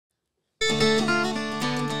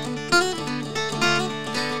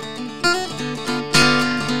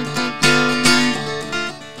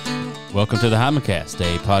Welcome to the HindmanCast,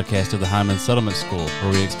 a podcast of the Hindman Settlement School,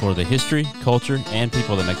 where we explore the history, culture, and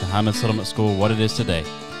people that make the Hindman Settlement School what it is today,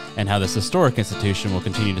 and how this historic institution will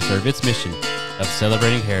continue to serve its mission of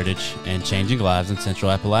celebrating heritage and changing lives in Central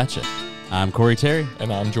Appalachia. I'm Corey Terry.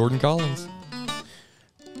 And I'm Jordan Collins.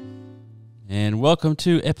 And welcome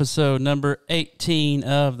to episode number 18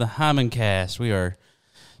 of the HindmanCast. We are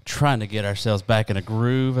trying to get ourselves back in a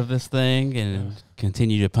groove of this thing and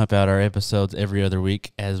continue to pump out our episodes every other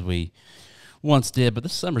week as we once did. But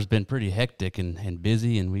this summer's been pretty hectic and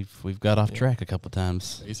busy, and we've got off track a couple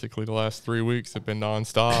times. Basically, the last 3 weeks have been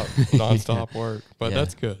nonstop work. But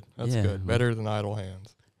that's good. That's good. Better than idle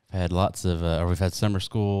hands. Had lots of, we've had summer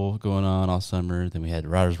school going on all summer. Then we had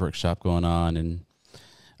writer's workshop going on, and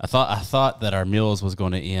I thought that our meals was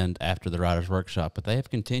going to end after the writer's workshop, but they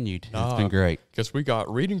have continued. It's been great. Because we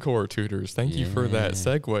got reading corps tutors. Thank you for that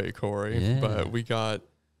segue, Corey. Yeah. But we got,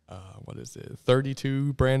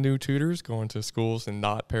 32 brand new tutors going to schools in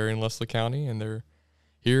Knott, Perry, and Leslie County, and they're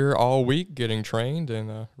here all week getting trained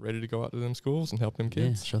and ready to go out to them schools and help them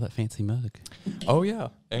kids. Yeah, show that fancy mug. Oh, yeah.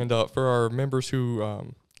 And for our members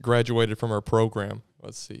who graduated from our program,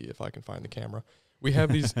 let's see if I can find the camera. We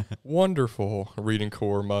have these wonderful reading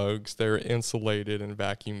corps mugs. They're insulated and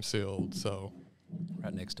vacuum sealed. So,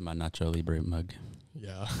 right next to my Nacho Libre mug.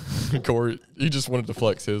 Yeah, Corey, he just wanted to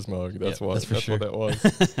flex his mug. That's what that was.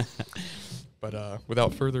 But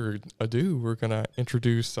without further ado, we're gonna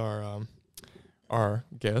introduce our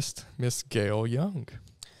guest, Miss Gail Young.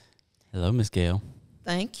 Hello, Miss Gail.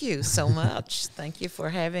 Thank you so much. Thank you for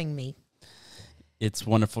having me. It's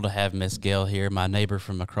wonderful to have Miss Gail here, my neighbor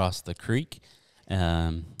from across the creek.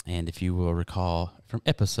 And if you will recall from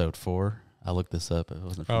episode 4, I looked this up. It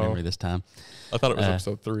wasn't from memory this time. I thought it was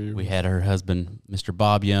episode 3. We had her husband, Mr.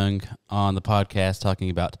 Bob Young, on the podcast talking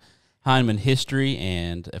about Hindman history.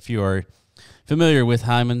 And if you are familiar with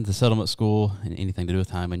Hindman, the settlement school, and anything to do with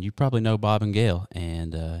Hindman, you probably know Bob and Gail.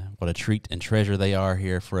 And what a treat and treasure they are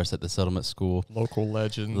here for us at the settlement school. Local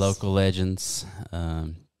legends.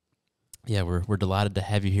 We're delighted to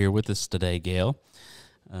have you here with us today, Gail.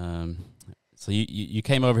 So you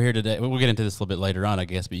came over here today. We'll get into this a little bit later on, I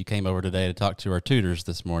guess, but you came over today to talk to our tutors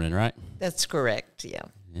this morning, right? That's correct, yeah.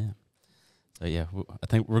 Yeah. So, I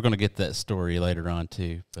think we're going to get that story later on,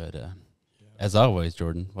 too. But as always,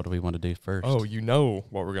 Jordan, what do we want to do first? Oh, you know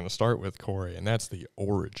what we're going to start with, Corey, and that's the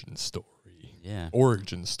origin story. Yeah.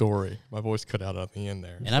 Origin story. My voice cut out at the end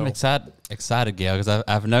there. And I'm excited, Gail, because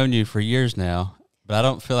I've known you for years now, but I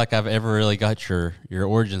don't feel like I've ever really got your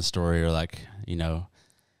origin story or,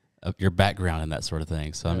 your background and that sort of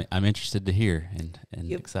thing. So I'm interested to hear and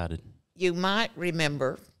excited. You might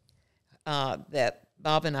remember that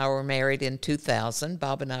Bob and I were married in 2000.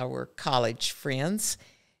 Bob and I were college friends,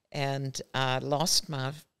 and I lost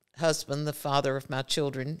my husband, the father of my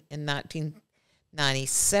children, in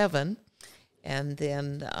 1997, and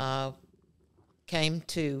then came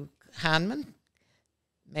to Hindman,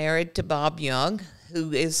 married to Bob Young,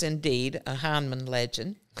 who is indeed a Hindman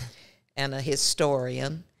legend and a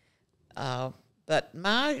historian. But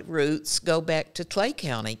my roots go back to Clay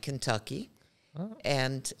County, Kentucky,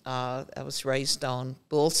 and I was raised on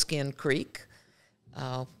Bullskin Creek,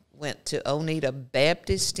 went to Oneida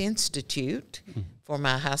Baptist Institute for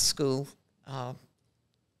my high school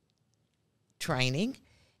training,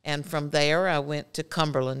 and from there I went to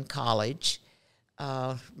Cumberland College,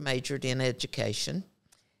 majored in education,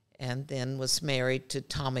 and then was married to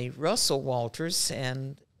Tommy Russell Walters,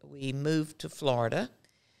 and we moved to Florida,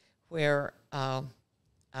 where I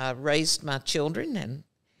raised my children and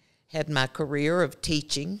had my career of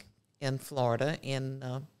teaching in Florida in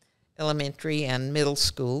elementary and middle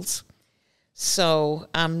schools. So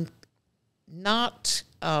I'm not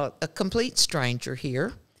a complete stranger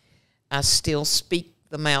here. I still speak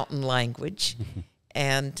the mountain language,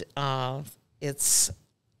 and it's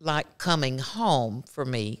like coming home for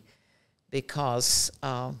me because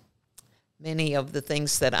many of the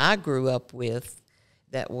things that I grew up with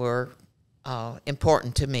that were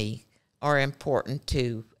important to me are important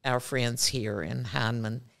to our friends here in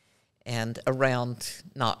Hindman and around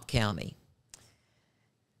Knott County.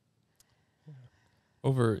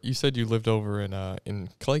 You said you lived over in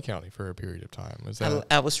Clay County for a period of time. Was that?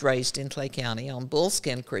 I was raised in Clay County on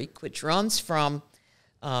Bullskin Creek, which runs from,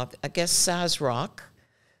 Size Rock,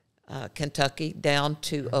 Kentucky, down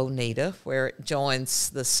to Oneida, where it joins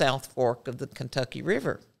the South Fork of the Kentucky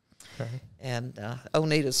River. Okay. And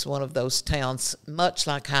Oneida's one of those towns, much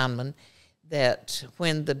like Hindman, that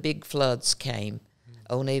when the big floods came,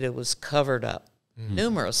 Oneida was covered up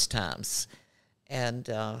numerous times. And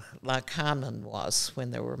like Hindman was when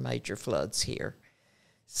there were major floods here.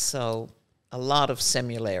 So a lot of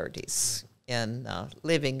similarities in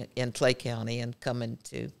living in Clay County and coming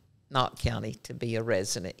to Knott County to be a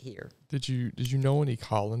resident here. Did you know any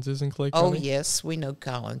Collinses in Clay Oh, County? yes, we know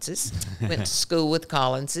Collinses. Went to school with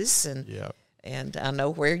Collinses, and I know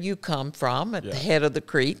where you come from at the head of the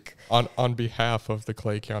creek. On behalf of the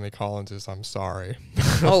Clay County Collinses, I'm sorry.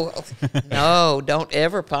 Oh, no, don't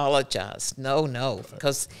ever apologize. No,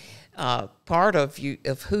 because part of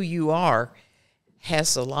who you are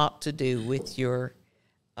has a lot to do with your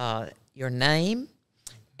name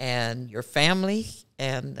and your family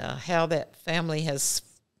and how that family has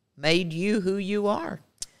made you who you are.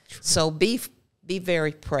 True. So be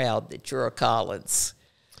very proud that you're a Collins.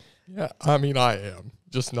 Yeah, I mean, I am.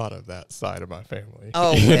 Just not of that side of my family.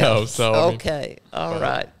 Oh, okay. All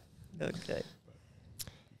right. Okay.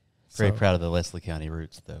 Very proud of the Leslie County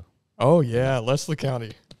roots, though. Oh, yeah. Leslie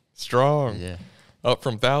County. Strong. Yeah. Up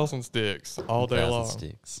from Thousand Sticks all day long.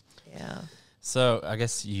 Sticks. Yeah. So I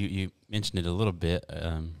guess you mentioned it a little bit.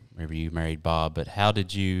 Maybe you married Bob, but how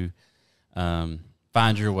did you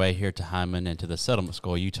find your way here to Hindman and to the settlement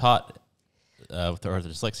school? You taught with the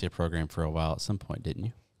dyslexia program for a while at some point, didn't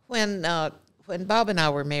you? When Bob and I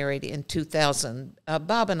were married in 2000,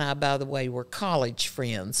 Bob and I, by the way, were college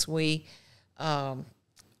friends. We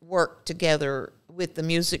worked together with the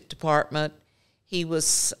music department. He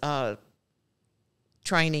was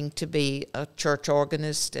training to be a church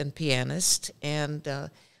organist and pianist, and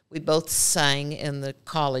we both sang in the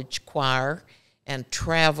college choir and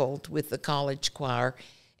traveled with the college choir.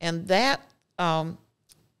 And that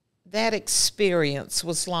experience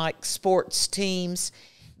was like sports teams,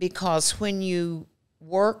 because when you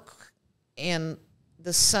work in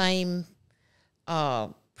the same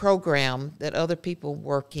program that other people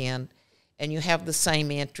work in, and you have the same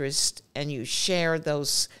interest, and you share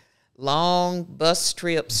those long bus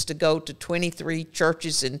trips to go to 23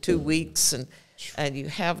 churches in 2 weeks, and you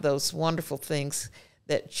have those wonderful things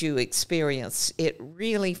that you experience, it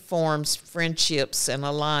really forms friendships and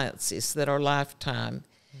alliances that are lifetime.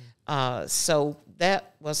 So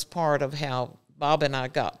that was part of how Bob and I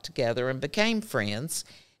got together and became friends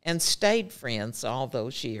and stayed friends all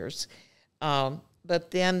those years. But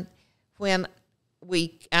then when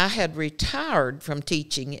I had retired from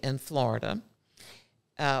teaching in Florida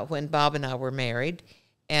when Bob and I were married,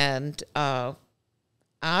 and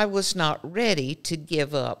I was not ready to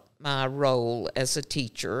give up my role as a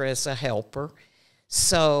teacher, as a helper.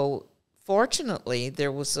 So fortunately,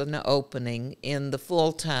 there was an opening in the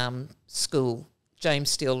full-time school,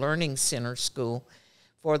 James Steele Learning Center School,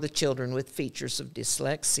 for the children with features of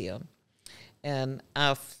dyslexia. And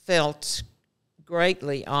I felt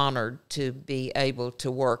greatly honored to be able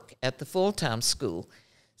to work at the full-time school.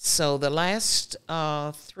 So the last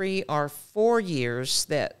 3 or 4 years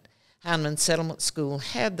that Hindman Settlement School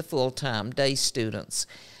had the full-time day students,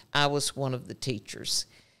 I was one of the teachers.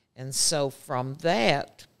 And so from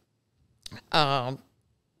that,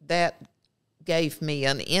 that gave me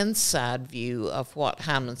an inside view of what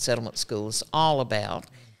Hindman Settlement School is all about.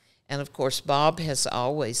 And of course, Bob has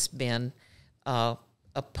always been a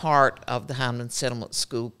part of the Hindman Settlement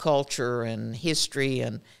School culture and history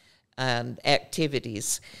and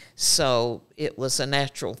activities. So it was a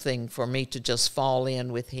natural thing for me to just fall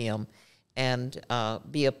in with him and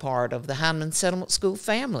be a part of the Hindman Settlement School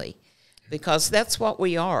family, because that's what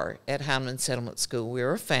we are at Hindman Settlement School.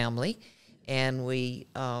 We're a family, and we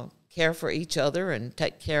care for each other and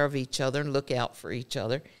take care of each other and look out for each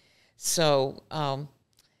other. So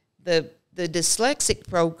the dyslexic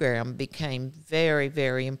program became very,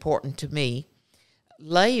 very important to me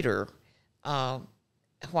later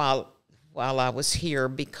while I was here,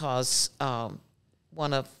 because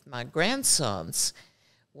one of my grandsons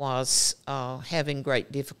was having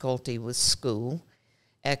great difficulty with school,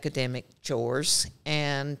 academic chores,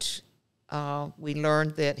 and we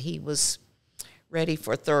learned that he was ready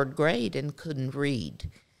for 3rd grade and couldn't read.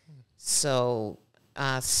 So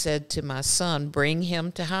I said to my son, bring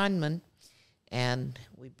him to Hindman, and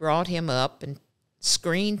we brought him up and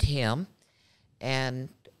screened him and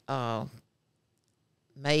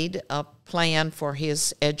made a plan for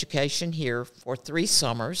his education here for 3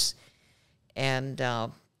 summers, and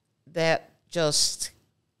that just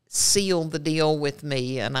sealed the deal with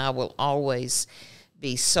me, and I will always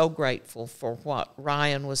be so grateful for what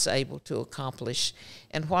Ryan was able to accomplish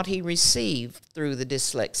and what he received through the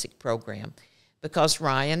dyslexic program, because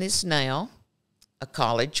Ryan is now a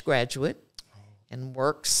college graduate and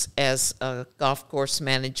works as a golf course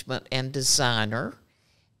management and designer,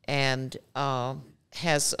 and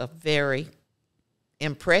has a very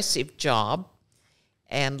impressive job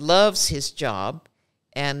and loves his job,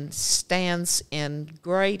 and stands in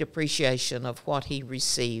great appreciation of what he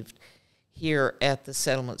received here at the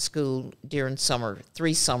Settlement School during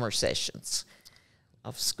 3 summer sessions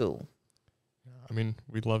of school. I mean,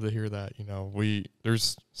 we'd love to hear that. You know,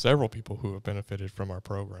 there's several people who have benefited from our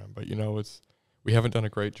program, but, you know, we haven't done a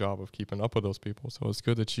great job of keeping up with those people. So it's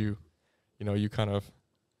good that you kind of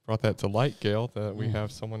brought that to light, Gail, that we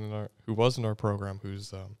have someone who was in our program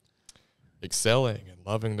who's excelling and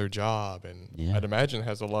loving their job, and I'd imagine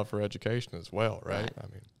has a love for education as well, right? I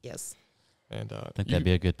mean, yes. And I think that'd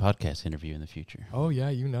be a good podcast interview in the future. Oh yeah,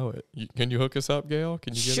 you know it. Can you hook us up, Gail?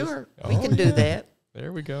 Can you get us? Sure, we can do that.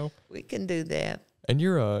 There we go. We can do that. And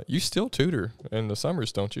you still tutor in the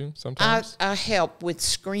summers, don't you? Sometimes I help with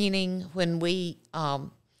screening when we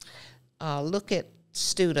look at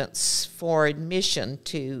students for admission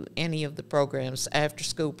to any of the programs, after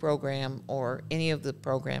school program or any of the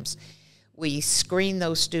programs. We screen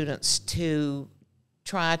those students to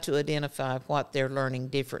try to identify what their learning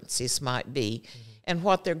differences might be and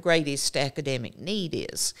what their greatest academic need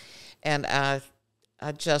is. And I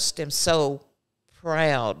just am so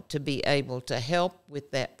proud to be able to help with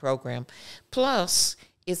that program. Plus,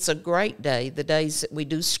 it's a great day, the days that we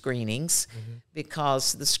do screenings,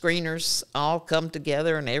 because the screeners all come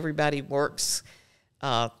together and everybody works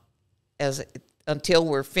until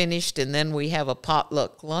we're finished, and then we have a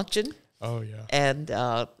potluck luncheon. Oh, yeah. And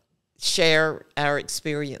share our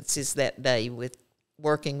experiences that day with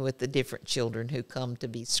working with the different children who come to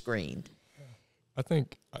be screened.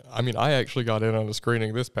 I actually got in on the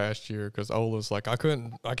screening this past year because Ola's like, I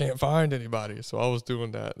can't find anybody. So I was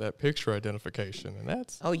doing that picture identification, and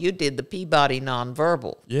that's... Oh, you did the Peabody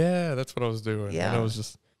nonverbal. Yeah, that's what I was doing. Yeah. And it was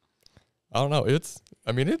just, I don't know. There's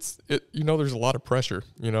a lot of pressure,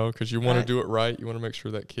 because you want to do it right. You want to make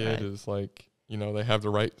sure that kid is like, they have the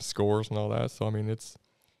right scores and all that. So, I mean, it's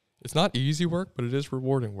not easy work, but it is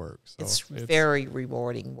rewarding work. So it's very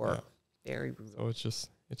rewarding work. Yeah. Very rewarding. So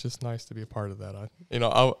it's just nice to be a part of that.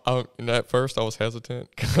 And at first I was hesitant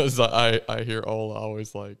because I hear Ola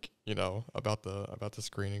always like, about the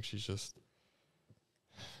screening. She's just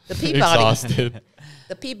the Peabody, exhausted.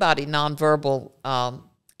 The Peabody nonverbal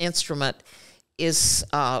instrument is,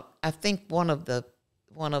 I think, one of the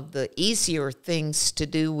easier things to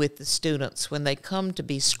do with the students when they come to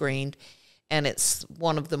be screened, and it's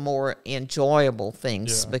one of the more enjoyable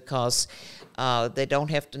things because they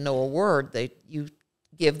don't have to know a word. You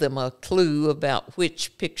give them a clue about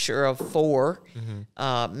which picture of 4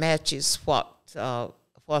 matches what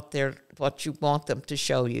you want them to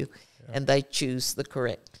show you, and they choose the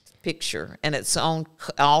correct picture. And it's on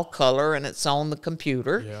all color, and it's on the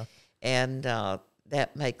computer, and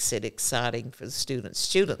that makes it exciting for the students.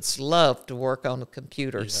 Students love to work on the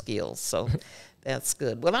computer skills, so that's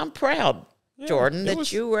good. Well, I'm proud, Jordan,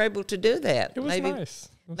 that you were able to do that. It was nice.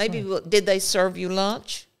 Did they serve you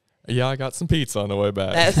lunch? Yeah, I got some pizza on the way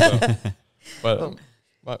back. But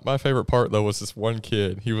my favorite part, though, was this one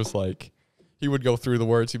kid. He was like, he would go through the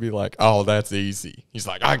words. He'd be like, oh, that's easy. He's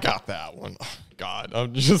like, I got that one. Oh, God.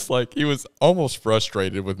 I'm just like, he was almost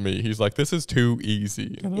frustrated with me. He's like, this is too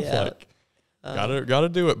easy. And I was like, gotta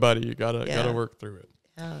do it, buddy. You gotta work through it.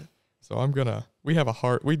 So we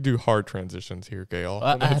do hard transitions here, Gail.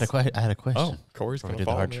 Well, I had a question. Oh, Corey's going to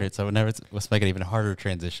follow me. So let's make it even harder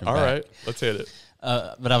transition. All right, let's hit it.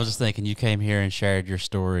 But I was just thinking, you came here and shared your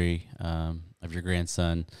story of your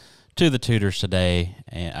grandson to the tutors today,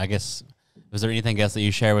 and I guess, was there anything else that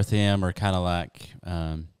you share with him, or kind of like,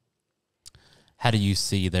 how do you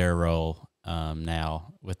see their role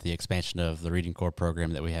now with the expansion of the Reading Corps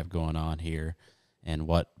program that we have going on here, and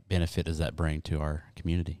what benefit does that bring to our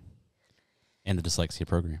community and the dyslexia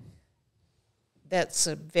program? That's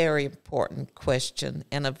a very important question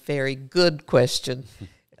and a very good question.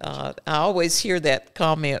 I always hear that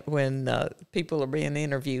comment when people are being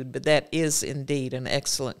interviewed, but that is indeed an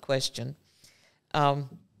excellent question. I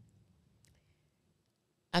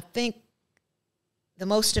think the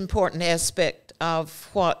most important aspect of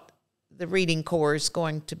what the Reading Corps is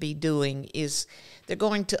going to be doing is they're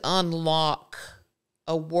going to unlock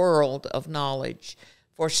a world of knowledge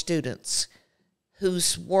for students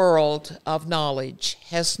whose world of knowledge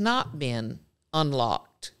has not been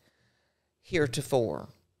unlocked heretofore.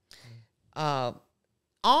 All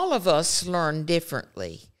of us learn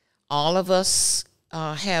differently. All of us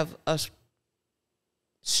have a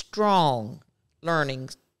strong learning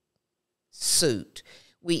suit.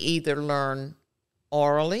 We either learn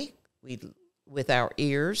orally, with our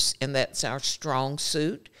ears, and that's our strong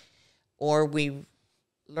suit, or we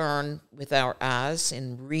learn with our eyes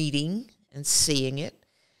in reading and seeing it,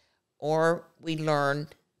 or we learn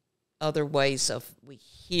other ways we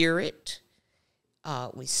hear it,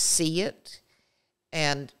 we see it,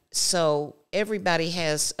 and so everybody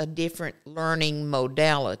has a different learning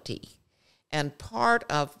modality. And part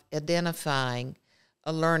of identifying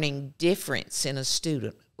a learning difference in a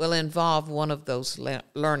student will involve one of those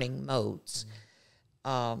learning modes.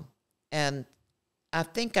 And I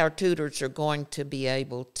think our tutors are going to be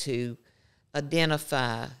able to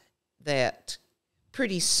identify that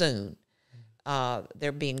pretty soon.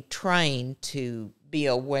 They're being trained to be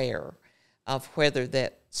aware of whether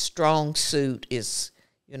that strong suit is,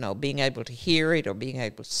 being able to hear it or being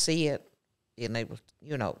able to see it, being able,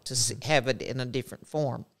 to have it in a different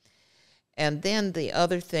form. And then the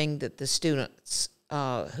other thing that the students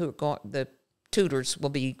the tutors will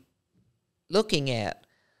be looking at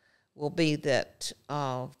will be that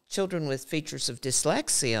children with features of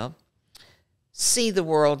dyslexia see the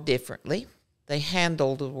world differently. They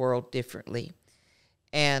handle the world differently.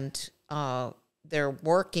 And their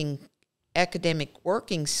academic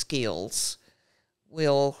working skills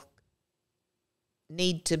will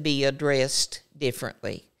need to be addressed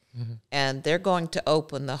differently. And they're going to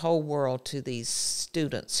open the whole world to these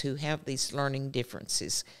students who have these learning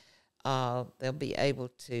differences. They'll be able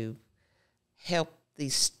to help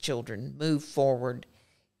these children move forward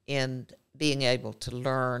in being able to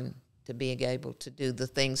learn, to being able to do the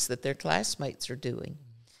things that their classmates are doing.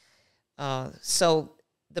 So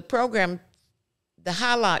the program, the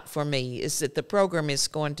highlight for me is that the program is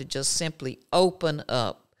going to just simply open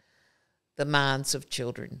up the minds of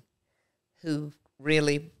children who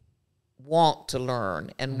really want to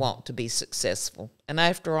learn and want to be successful. And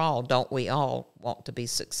after all, don't we all want to be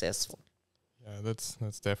successful? Yeah,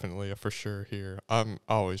 that's definitely a for sure here. I'm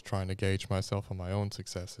always trying to gauge myself on my own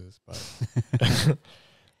successes, but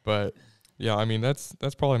but yeah, I mean that's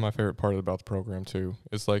probably my favorite part about the program too.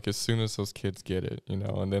 It's like as soon as those kids get it,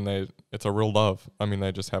 and then it's a real love. I mean,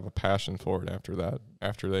 they just have a passion for it after that,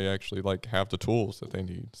 after they actually have the tools that they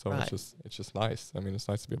need. So right. it's just nice. I mean, it's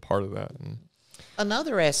nice to be a part of that. And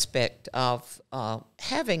another aspect of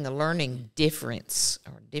having a learning difference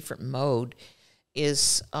or different mode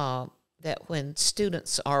is that when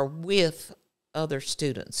students are with other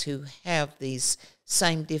students who have these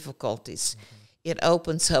same difficulties, it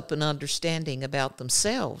opens up an understanding about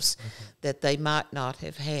themselves that they might not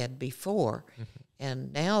have had before.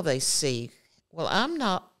 And now they see, well, I'm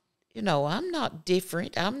not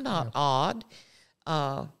different. I'm not odd.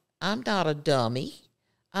 I'm not a dummy.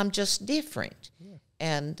 I'm just different. Yeah.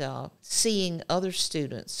 And seeing other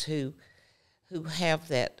students who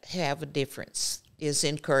have a difference is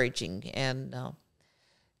encouraging and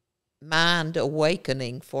mind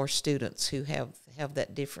awakening for students who have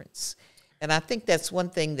that difference. And I think that's one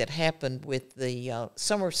thing that happened with the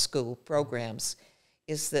summer school programs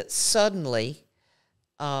is that suddenly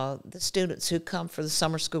the students who come for the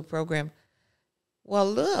summer school program,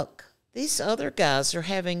 well, look, these other guys are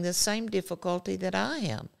having the same difficulty that I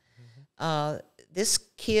am. This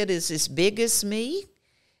kid is as big as me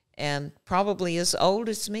and probably as old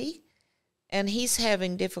as me, and he's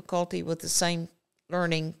having difficulty with the same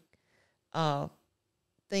learning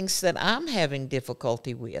things that I'm having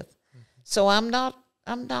difficulty with. So I'm not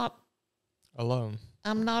alone.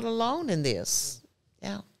 I'm not alone in this.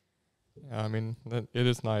 Yeah. Yeah, I mean, it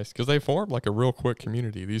is nice because they form like a real quick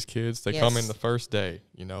community. These kids, they come in the first day,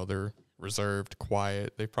 they're reserved,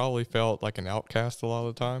 quiet. They probably felt like an outcast a lot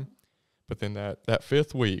of the time. But then that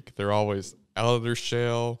fifth week, they're always out of their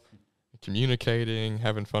shell, communicating,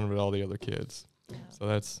 having fun with all the other kids. Yeah.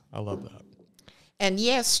 So I love that. And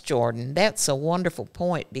yes, Jordan, that's a wonderful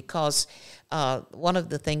point because one of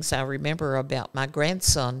the things I remember about my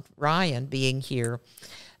grandson, Ryan, being here,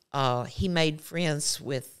 he made friends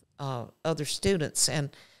with other students.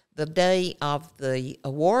 And the day of the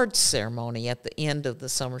awards ceremony at the end of the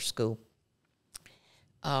summer school,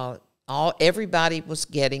 everybody was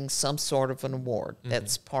getting some sort of an award.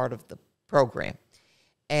 That's part of the program.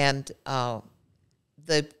 And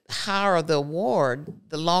the higher the award,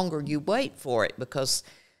 the longer you wait for it because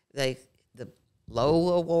the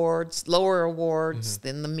lower awards,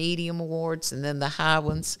 then the medium awards, and then the high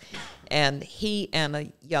ones. And he and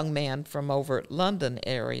a young man from over at London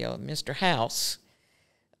area, Mr. House,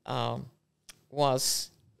 was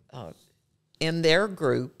in their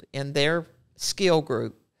group, in their skill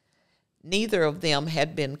group. Neither of them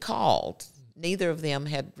had been called. Neither of them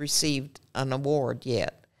had received an award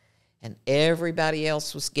yet. And everybody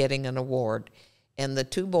else was getting an award. And the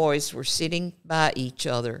two boys were sitting by each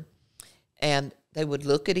other, and they would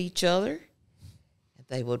look at each other, and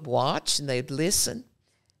they would watch, and they'd listen.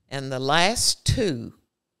 And the last two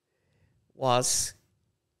was,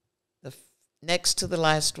 next to the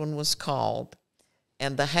last one was called,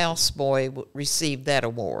 and the houseboy received that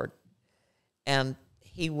award. And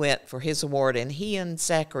he went for his award, and he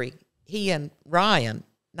and Ryan,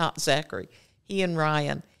 not Zachary, he and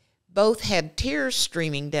Ryan both had tears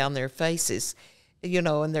streaming down their faces, you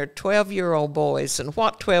know, and they're 12-year-old boys, and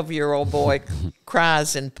what 12-year-old boy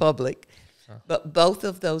cries in public? But both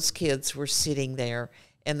of those kids were sitting there,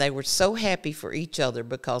 and they were so happy for each other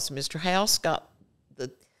because Mr. House got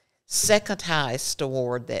the second highest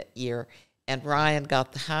award that year, and Ryan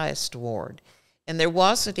got the highest award. And it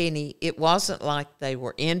wasn't like they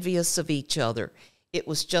were envious of each other. It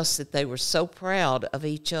was just that they were so proud of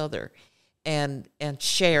each other and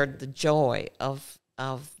shared the joy of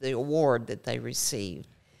the award that they received.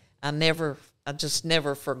 I just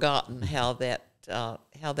never forgotten how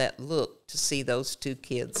that looked to see those two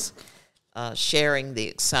kids sharing the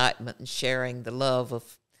excitement and sharing the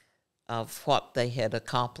love of what they had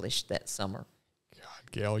accomplished that summer.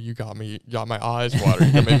 God, Gail, you got my eyes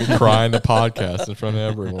watering. You made me cry in the podcast in front of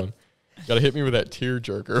everyone. Got to hit me with that tear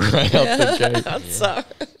jerker right out the gate. I'm sorry.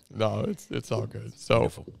 No, it's all good. So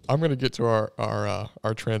beautiful. I'm going to get to our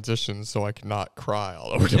transitions so I cannot cry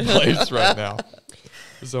all over the place right now.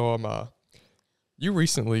 So you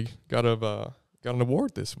recently got an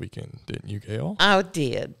award this weekend, didn't you, Gail? I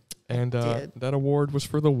did. And that award was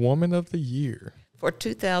for the Woman of the Year for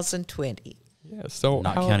 2020. Yeah. So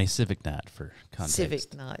Knott County Civic Night for context.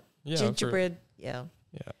 Civic Night. Yeah, gingerbread. Yeah.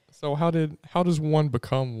 Yeah. So how does one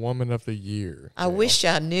become Woman of the Year? I wish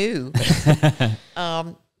I knew.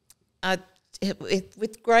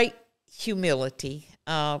 With great humility.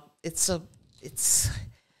 It's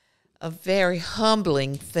a very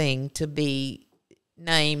humbling thing to be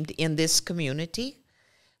named in this community.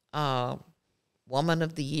 Woman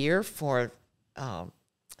of the Year for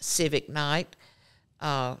Civic Night.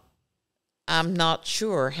 I'm not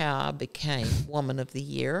sure how I became Woman of the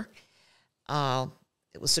Year.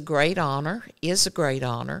 It was a great honor, is a great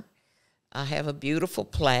honor. I have a beautiful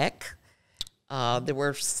plaque. There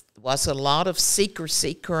was a lot of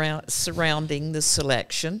secrecy surrounding the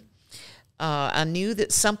selection. I knew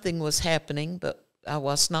that something was happening, but I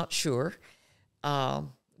was not sure.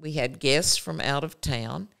 We had guests from out of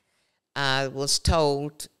town. I was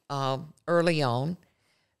told early on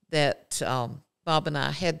that Bob and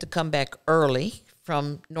I had to come back early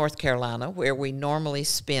from North Carolina, where we normally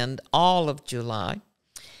spend all of July.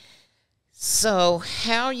 So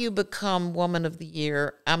how you become Woman of the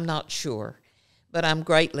Year, I'm not sure, but I'm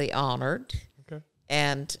greatly honored,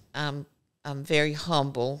 and I'm very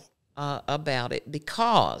humble about it,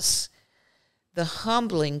 because the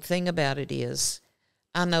humbling thing about it is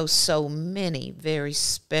I know so many very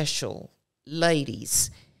special ladies,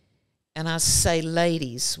 and I say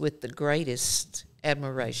ladies with the greatest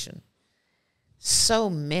admiration. So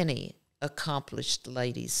many accomplished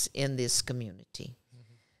ladies in this community.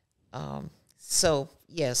 So,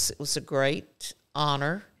 yes, it was a great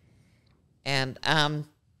honor, and I'm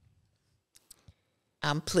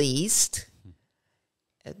pleased,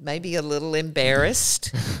 maybe a little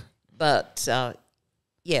embarrassed, but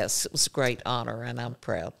yes, it was a great honor, and I'm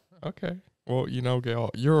proud. Okay. Well, you know, Gail,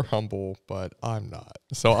 you're humble, but I'm not.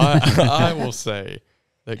 So I will say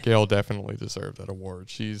that Gail definitely deserved that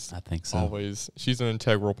award. I think so. She's an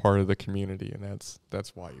integral part of the community, and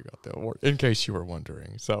that's why you got the award, in case you were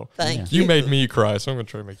wondering. So thank you. You made me cry, so I'm going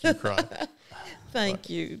to try to make you cry. Thank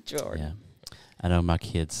you, Jordan. Yeah. I know my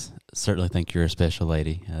kids certainly think you're a special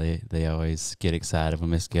lady. They always get excited when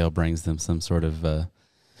Miss Gail brings them some sort of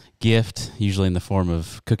gift, usually in the form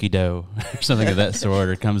of cookie dough or something of that sort,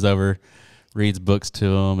 or comes over, reads books to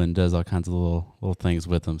them, and does all kinds of little things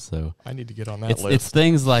with them. So I need to get on that list. It's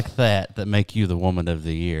things like that make you the Woman of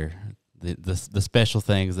the Year. The special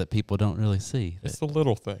things that people don't really see. It's the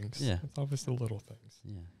little things. Yeah, it's always the little things.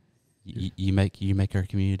 Yeah, you make our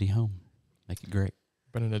community home. Make it great.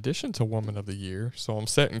 But in addition to Woman of the Year, so I'm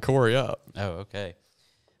setting Corey up. Oh, okay.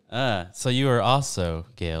 So you are also,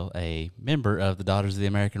 Gail, a member of the Daughters of the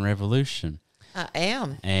American Revolution. I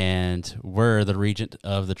am. And we're the regent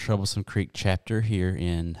of the Troublesome Creek Chapter here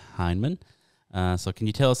in Hindman. So can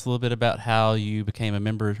you tell us a little bit about how you became a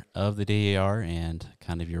member of the DAR and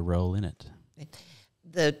kind of your role in it?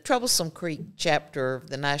 The Troublesome Creek Chapter of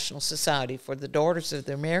the National Society for the Daughters of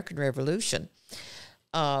the American Revolution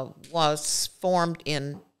was formed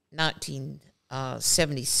in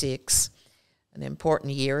 1976, an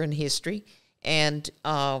important year in history, and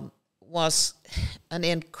was an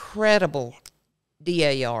incredible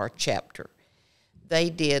DAR chapter. They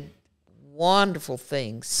did wonderful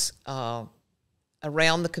things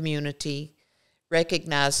around the community,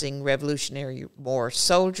 recognizing Revolutionary War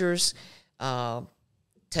soldiers,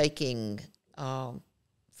 taking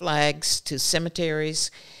flags to cemeteries.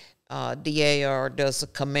 DAR does a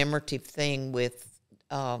commemorative thing with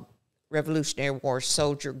Revolutionary War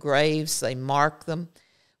soldier graves. They mark them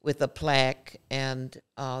with a plaque, and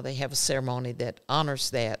they have a ceremony that honors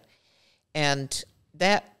that. And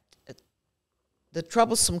that, the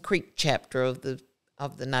Troublesome Creek Chapter of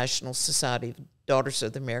the National Society of Daughters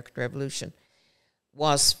of the American Revolution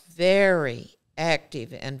was very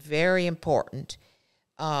active and very important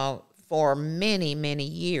for many, many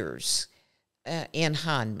years in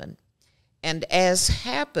Hindman. And as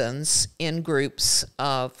happens in groups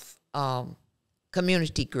of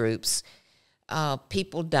community groups,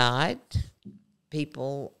 people died,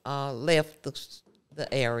 people left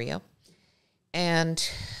the area,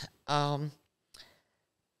 and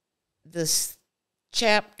this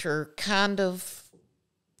chapter kind of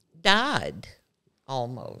died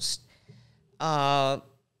almost.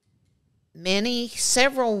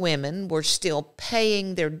 Several women were still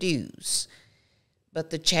paying their dues, but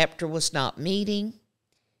the chapter was not meeting,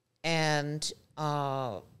 and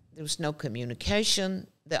there was no communication.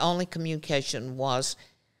 The only communication was,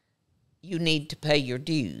 you need to pay your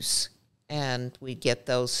dues, and we'd get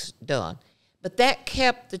those done. But that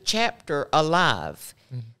kept the chapter alive.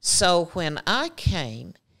 Mm-hmm. So when I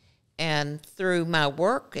came, and through my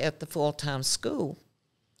work at the full-time school,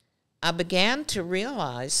 I began to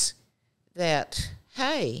realize that,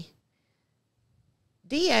 hey,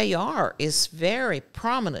 DAR is very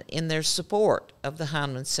prominent in their support of the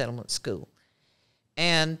Hindman Settlement School.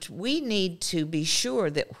 And we need to be sure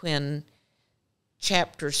that when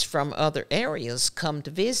chapters from other areas come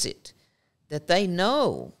to visit, that they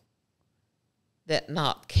know that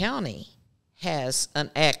Knott County has an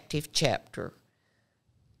active chapter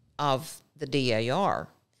of the DAR.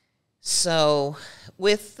 So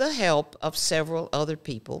with the help of several other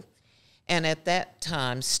people, and at that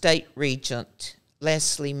time, State Regent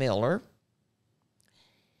Leslie Miller,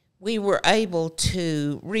 we were able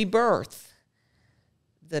to rebirth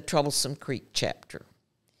the Troublesome Creek Chapter.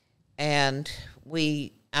 And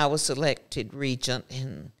I was elected regent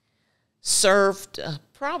and served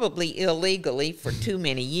probably illegally for too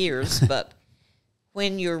many years, but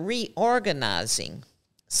when you're reorganizing,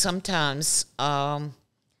 sometimes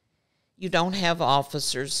you don't have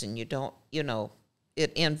officers, and you don't,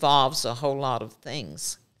 it involves a whole lot of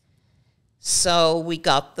things. So we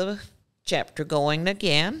got the chapter going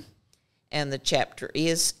again, and the chapter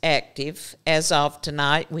is active. As of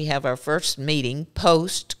tonight, we have our first meeting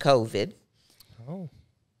post-COVID. Oh.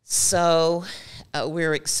 So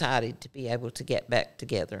we're excited to be able to get back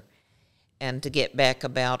together and to get back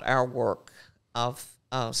about our work of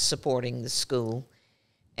supporting the school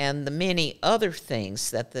and the many other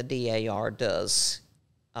things that the DAR does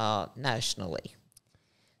nationally.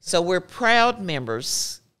 So we're proud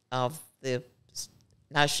members of the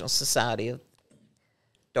National Society of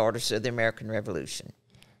Daughters of the American Revolution.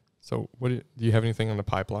 So do you have anything on the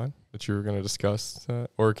pipeline that you were going to discuss,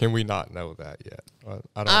 or can we not know that yet?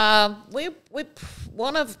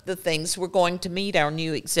 One of the things, we're going to meet our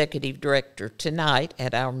new executive director tonight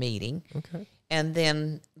at our meeting. Okay. And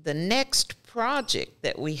then the next project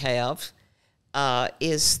that we have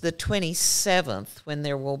is the 27th, when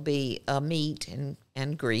there will be a meet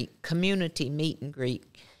and greet, community meet and greet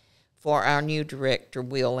for our new director,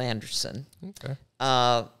 Will Anderson. Okay.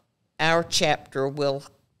 Our chapter will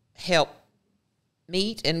help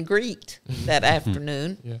meet and greet that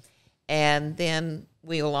afternoon. Yeah. And then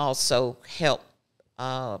we'll also help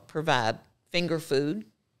provide finger food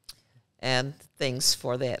and things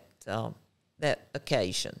for that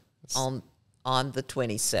occasion on the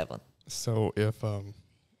 27th. So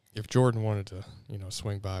if Jordan wanted to,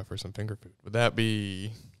 swing by for some finger food, would that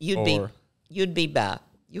be? You'd be by.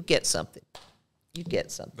 You get something. You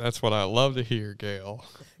get something. That's what I love to hear, Gail.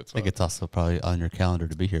 I think it's also probably on your calendar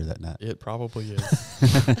to be here that night. It probably is.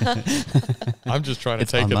 I'm just trying to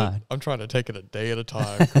take it. I'm trying to take it a day at a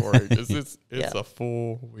time, Corey. It's a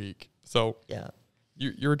full week. So yeah,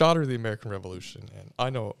 you're a daughter of the American Revolution, and I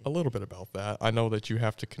know a little bit about that. I know that you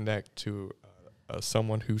have to connect to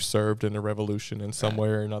someone who served in the Revolution in some way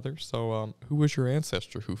or another. So who was your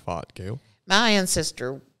ancestor who fought, Gail? My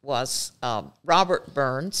ancestor was Robert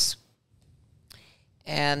Burns.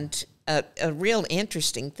 And a real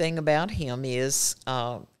interesting thing about him is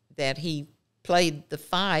that he played the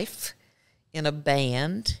fife in a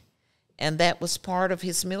band, and that was part of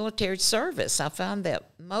his military service. I found that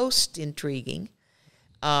most intriguing.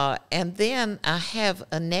 And then I have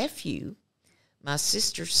a nephew, my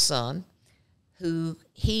sister's son, who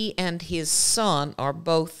he and his son are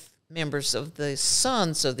both members of the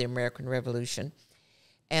Sons of the American Revolution,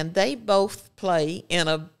 and they both play in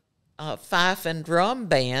a fife and drum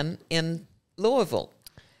band in Louisville.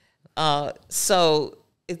 So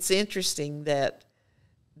it's interesting that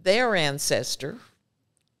their ancestor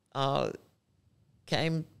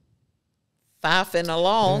came fifing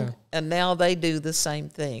along, and now they do the same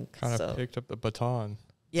thing. Kind of picked up the baton.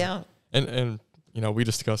 Yeah. And we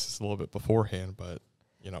discussed this a little bit beforehand, but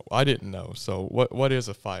I didn't know. So what is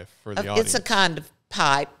a fife for the audience? It's a kind of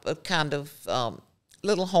pipe, a kind of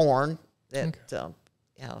little horn that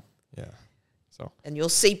Yeah. So. And you'll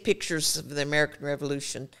see pictures of the American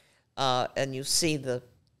Revolution, and you'll see them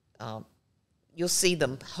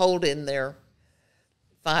holding their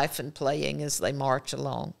fife and playing as they march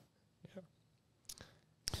along. Yeah.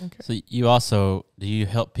 Okay. So do you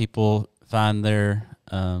help people find their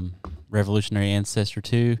revolutionary ancestor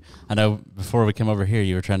too? I know before we came over here,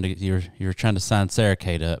 you were trying to sign Sarah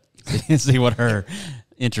Kate up to see what her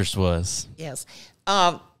interest was. Yes.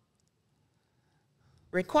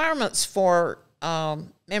 Requirements for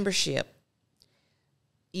membership.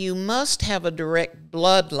 You must have a direct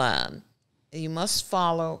bloodline. You must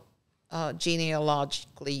follow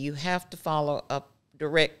genealogically. You have to follow a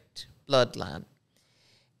direct bloodline.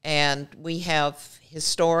 And we have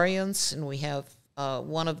historians, and we have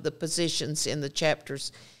one of the positions in the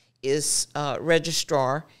chapters is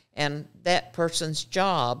registrar, and that person's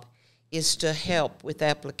job is to help with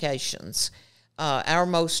applications. Our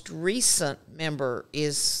most recent member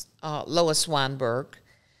is Lois Weinberg,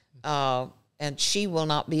 and she will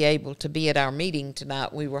not be able to be at our meeting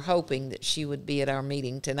tonight. We were hoping that she would be at our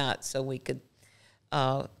meeting tonight so we could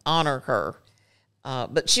honor her.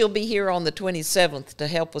 But she'll be here on the 27th to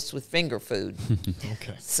help us with finger food.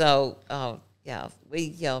 Okay. So,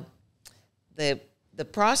 the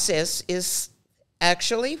process is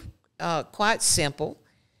actually quite simple.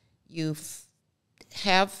 You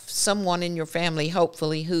have someone in your family,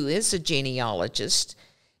 hopefully, who is a genealogist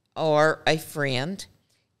or a friend,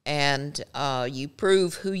 and you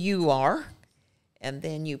prove who you are, and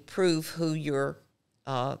then you prove who your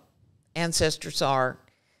ancestors are,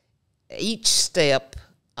 each step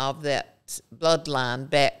of that bloodline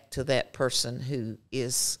back to that person who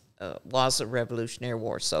was a Revolutionary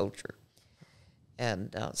War soldier.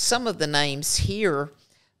 And some of the names here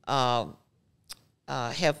have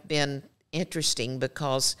been interesting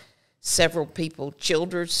because several people,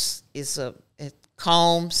 Childers is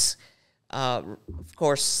Combs, of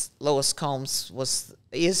course, Lois Combs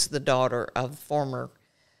is the daughter of the former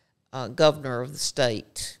governor of the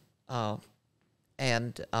state,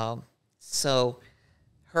 so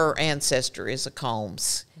her ancestor is a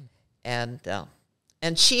Combs, and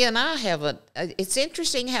she and I have it's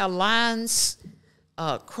interesting how lines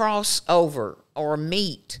cross over or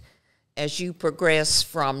meet as you progress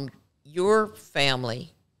from your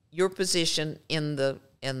family, your position in the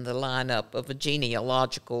lineup of a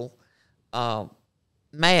genealogical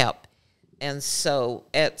map. And so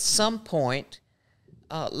at some point,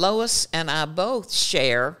 Lois and I both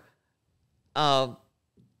share an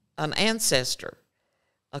ancestor,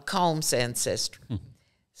 a Combs ancestor.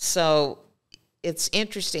 So it's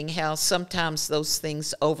interesting how sometimes those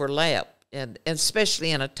things overlap, and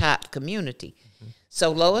especially in a tight community.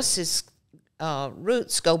 So Lois's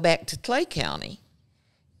roots go back to Clay County,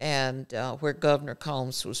 and where Governor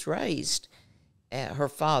Combs was raised, her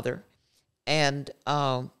father. And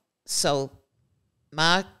so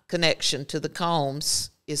my connection to the Combs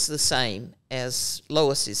is the same as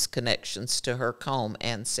Lois's connections to her Combe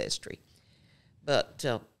ancestry. But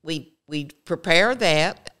we prepare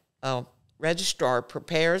that, registrar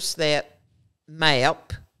prepares that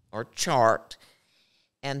map or chart,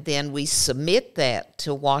 and then we submit that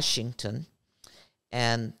to Washington,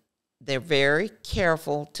 and they're very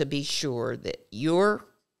careful to be sure that your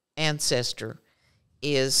ancestor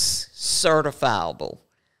is certifiable,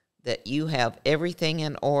 that you have everything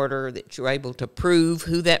in order, that you're able to prove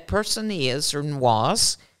who that person is or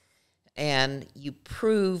was, and you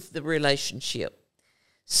prove the relationship.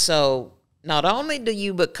 So not only do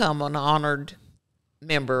you become an honored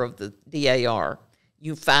member of the DAR,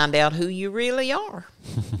 you find out who you really are.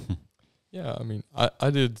 Yeah, I mean,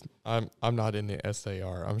 I'm not in the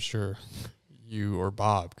SAR. I'm sure you or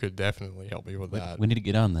Bob could definitely help me with that. We need to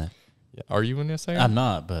get on that. Yeah. Are you in the SAR? I'm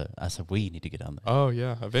not, but I said we need to get on that. Oh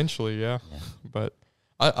yeah, eventually, yeah. But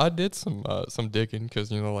I did some digging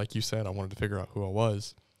because like you said, I wanted to figure out who I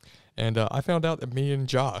was, and I found out that me and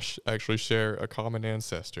Josh actually share a common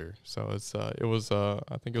ancestor. So I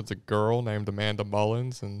think it was a girl named Amanda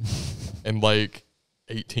Mullins, and in like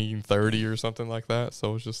 1830 or something like that.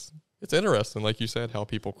 So it's interesting, like you said, how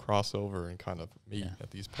people cross over and kind of meet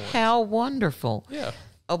at these points. How wonderful. Yeah.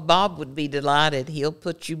 Oh, Bob would be delighted. He'll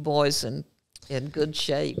put you boys in in good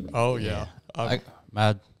shape. Oh, yeah.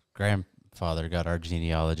 My grandfather got our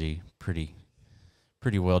genealogy pretty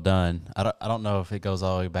well done. I don't know if it goes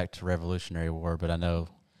all the way back to Revolutionary War, but I know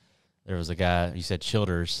there was a guy, you said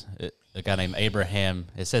Childers, a guy named Abraham.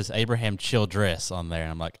 It says Abraham Childress on there.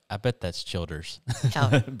 And I'm like, I bet that's Childers,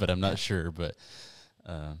 but I'm not sure. But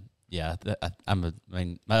yeah,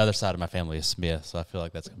 my other side of my family is Smith, so I feel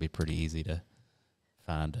like that's going to be pretty easy to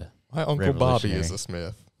find. My Uncle Bobby is a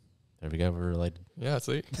Smith. There we go. We're related. Yeah,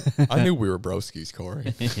 see? I knew we were broskies,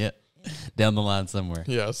 Corey. Yeah. Down the line somewhere.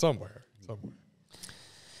 Yeah, somewhere.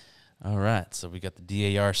 All right. So we got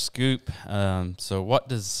the DAR scoop. So what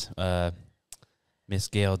does Miss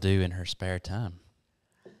Gail do in her spare time?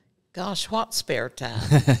 Gosh, what spare time?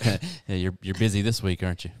 Yeah, you're busy this week,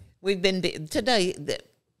 aren't you? We've been today.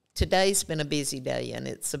 Today's been a busy day, and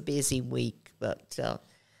it's a busy week. But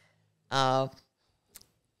I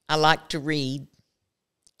like to read.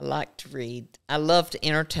 I love to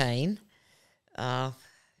entertain. I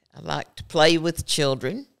like to play with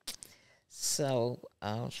children. So,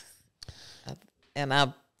 and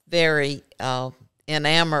I'm very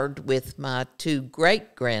enamored with my 2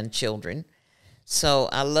 great-grandchildren. So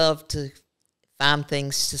I love to find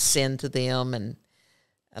things to send to them, and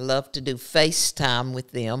I love to do FaceTime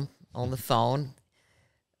with them on the phone.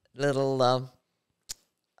 Little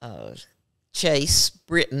Chase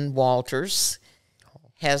Britton Walters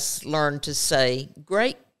has learned to say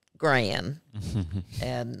great-grand,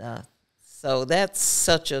 and so that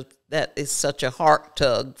is such a heart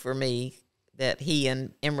tug for me that he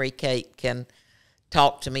and Emery Kate can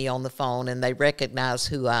talk to me on the phone and they recognize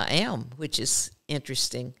who I am, which is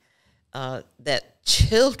interesting. That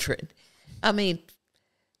children, I mean,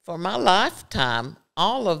 for my lifetime,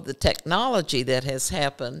 all of the technology that has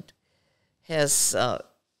happened has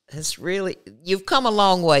really, you've come a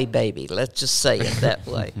long way, baby. Let's just say it that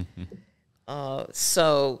way.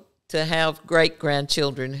 So to have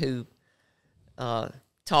great-grandchildren who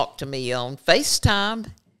talk to me on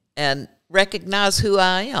FaceTime and recognize who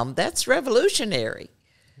I am, that's revolutionary.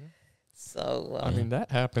 So I mean, that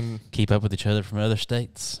happened. Keep up with each other from other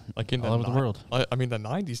states, like in all over the world. I mean, the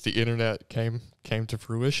 90s, the internet came to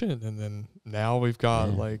fruition, and then now we've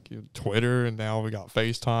got like Twitter, and now we got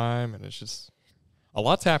FaceTime, and it's just a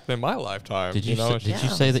lot's happened in my lifetime. Did you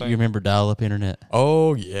say that you remember dial-up internet?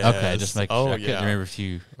 Oh yeah. Okay, just make sure. I couldn't remember if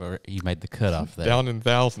you made the cutoff there. Down in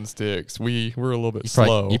Thousand Sticks, we were a little bit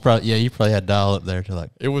slow. You probably had dial-up there to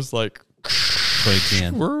like. It was like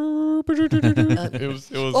 2010. It was.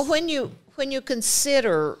 Well, when you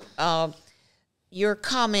consider your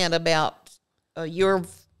comment about your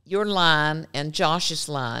line and Josh's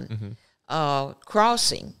line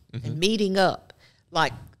crossing and meeting up,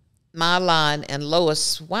 like my line and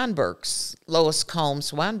Lois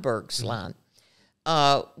Combs Weinberg's line,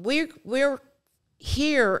 we're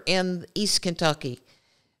here in East Kentucky.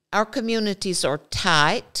 Our communities are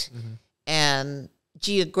tight and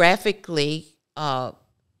geographically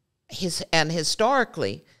and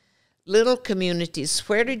historically, little communities.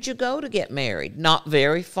 Where did you go to get married? Not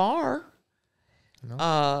very far.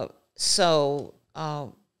 No.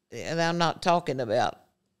 And I'm not talking about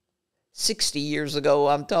 60 years ago.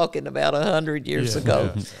 I'm talking about 100 years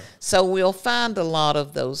ago. Yeah. So we'll find a lot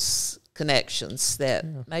of those connections that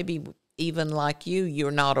maybe even like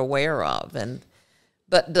you're not aware of.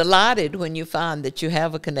 But delighted when you find that you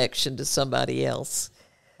have a connection to somebody else.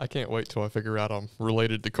 I can't wait till I figure out I'm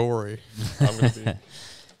related to Corey.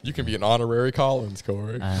 You can be an honorary Collins,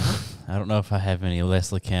 Corey. I don't know if I have any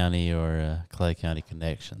Leslie County or Clay County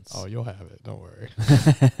connections. Oh, you'll have it. Don't worry.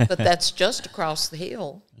 But that's just across the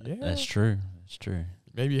hill. Yeah. That's true.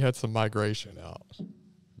 Maybe you had some migration out.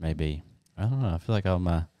 Maybe. I don't know. I feel like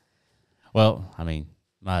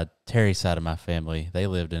my Terry side of my family, they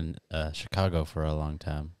lived in Chicago for a long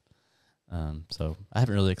time. So I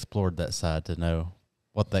haven't really explored that side to know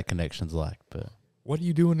what that connection's like. But what are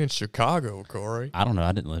you doing in Chicago, Corey? I don't know.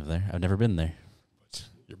 I didn't live there. I've never been there.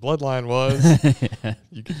 Your bloodline was.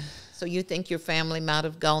 So you think your family might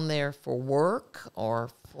have gone there for work or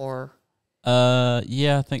for?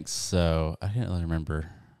 Yeah, I think so. I can't really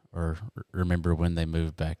remember when they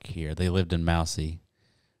moved back here. They lived in Mousy.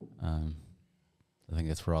 I think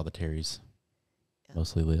that's where all the Terrys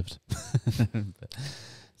mostly lived. But,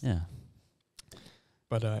 yeah.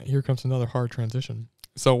 But here comes another hard transition.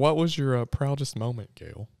 So what was your proudest moment,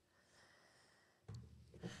 Gail?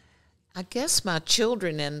 I guess my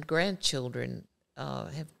children and grandchildren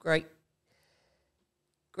have great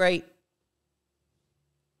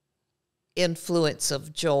influence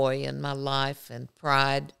of joy in my life and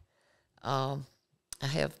pride. I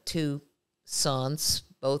have 2 sons.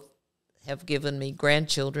 Both have given me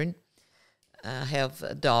grandchildren. I have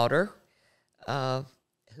a daughter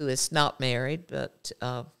who is not married, but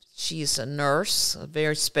she's a nurse, a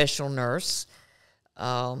very special nurse.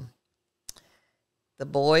 The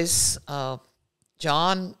boys,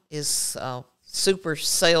 John is a super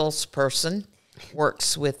salesperson,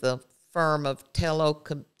 works with a firm of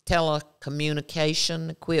telecommunication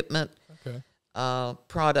equipment,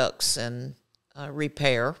 products and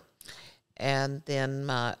repair. And then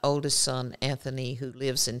my oldest son, Anthony, who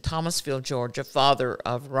lives in Thomasville, Georgia, father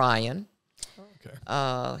of Ryan.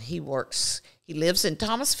 He lives in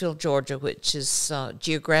Thomasville, Georgia, which is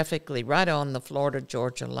geographically right on the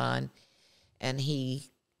Florida-Georgia line. And he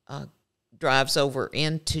drives over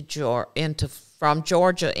from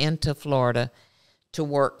Georgia into Florida to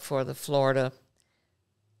work for the Florida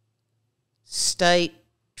State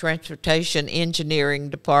Transportation Engineering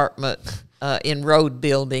Department in road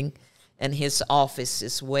building, and his office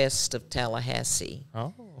is west of Tallahassee.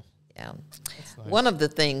 Oh, yeah. That's nice. One of the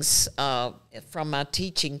things from my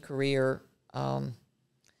teaching career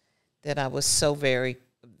that I was so very,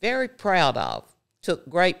 very proud of, took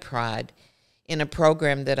great pride in a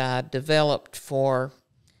program that I developed for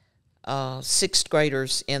sixth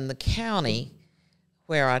graders in the county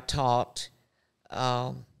where I taught.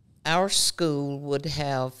 Our school would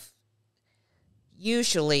have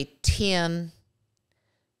usually 10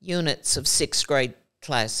 units of sixth grade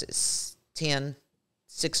classes, 10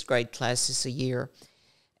 sixth grade classes a year.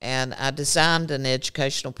 And I designed an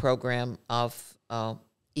educational program of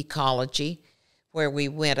ecology where we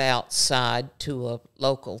went outside to a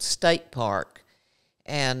local state park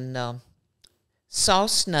and saw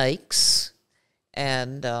snakes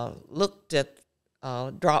and looked at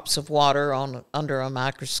drops of water under a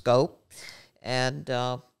microscope and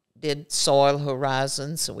did soil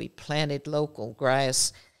horizons. So we planted local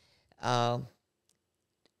grass,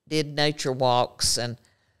 did nature walks and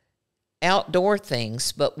outdoor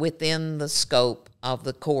things, but within the scope of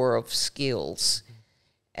the core of skills.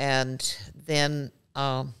 And then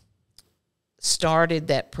started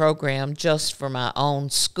that program just for my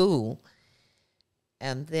own school.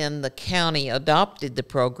 And then the county adopted the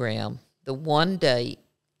program, the one-day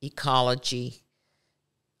ecology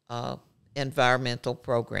environmental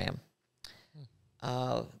program.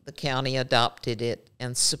 The county adopted it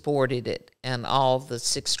and supported it, and all the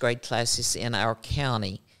sixth grade classes in our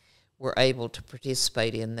county were able to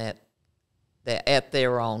participate in that at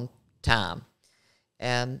their own time.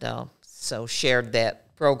 And so shared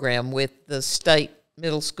that program with the state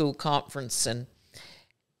middle school conference and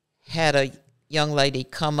had a young lady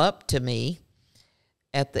come up to me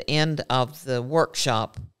at the end of the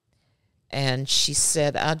workshop, and she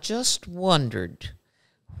said, "I just wondered,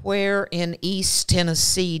 where in East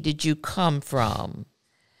Tennessee did you come from?"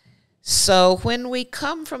 So when we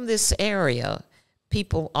come from this area,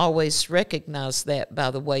 people always recognize that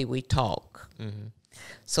by the way we talk. Mm-hmm.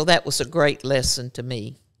 So that was a great lesson to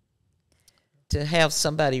me, to have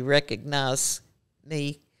somebody recognize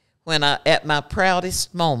me when at my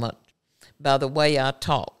proudest moment by the way I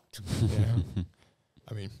talked. Yeah.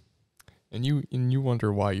 I mean, and you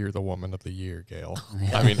wonder why you're the Woman of the Year, Gail.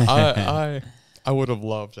 I mean, I would have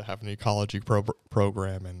loved to have an ecology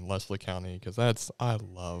program in Leslie County because I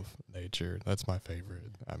love nature. That's my favorite.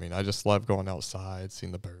 I mean, I just love going outside,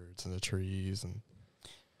 seeing the birds and the trees. And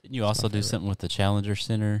didn't you also do something with the Challenger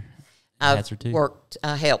Center? I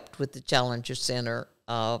helped with the Challenger Center,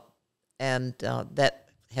 and that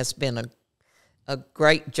has been a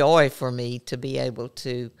great joy for me to be able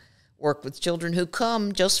to work with children who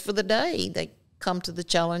come just for the day. They come to the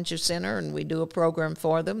Challenger Center, and we do a program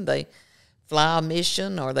for them. They fly a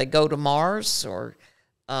mission, or they go to Mars, or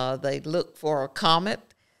they look for a comet,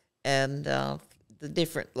 and the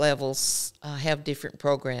different levels have different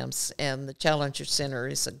programs. And the Challenger Center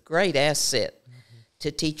is a great asset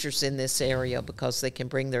to teachers in this area because they can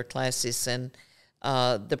bring their classes, and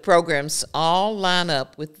the programs all line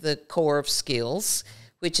up with the core of skills,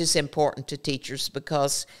 which is important to teachers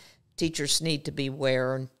because teachers need to be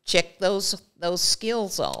aware and check those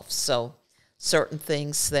skills off. So certain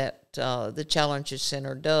things that the Challenger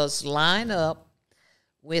Center does line up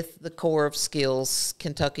with the core of skills,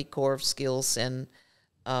 Kentucky core of skills, and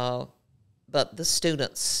but the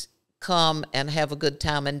students come and have a good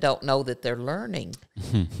time and don't know that they're learning.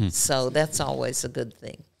 So that's always a good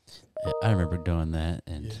thing. I remember doing that,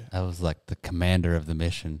 and I was like the commander of the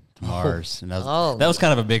mission to Mars. And that was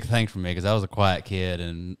kind of a big thing for me because I was a quiet kid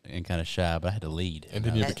and kind of shy, but I had to lead. And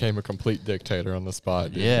then you became a complete dictator on the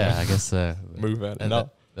spot. Yeah, I guess so. Move it.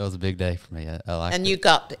 That was a big day for me. I liked and it. You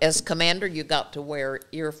got, as commander, you got to wear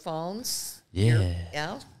earphones. Yeah.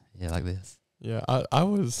 Yeah, like this. Yeah, I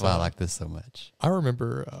was. Well, I like this so much. I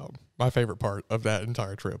remember my favorite part of that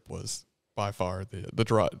entire trip was by far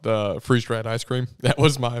the freeze dried ice cream. That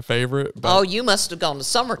was my favorite. Oh, you must have gone to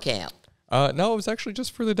summer camp. No, it was actually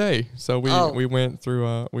just for the day. So we went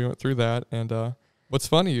through that, and what's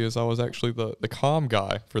funny is I was actually the comm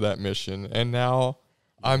guy for that mission, and now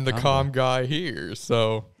I'm the comm guy here.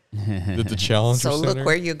 So the Challenger So Center. look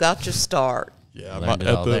where you got your start. Yeah, at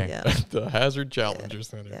the Hazard Challenger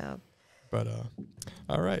Center. Yeah. But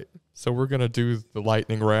all right. So we're gonna do the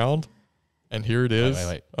lightning round, and here it is.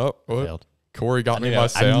 Wait. Oh, what? Failed. Corey got me my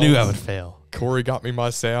sounds. I knew I would fail. Corey got me my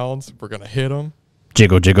sounds. We're gonna hit them.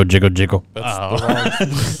 Jiggle, jiggle, jiggle, jiggle.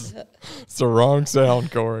 That's it's the wrong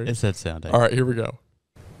sound, Corey. It's that sound. All right, here we go.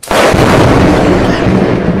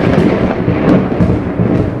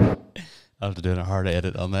 I'll have to do a hard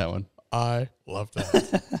edit on that one. I love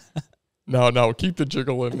that. No, keep the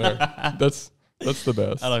jiggle in there. That's the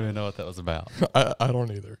best. I don't even know what that was about. I don't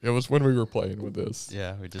either. It was when we were playing with this.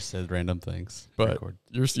 Yeah, we just said random things. But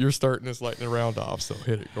you're starting this lightning round off, so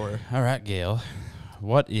hit it, Corey. All right, Gail.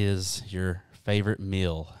 What is your favorite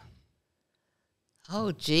meal?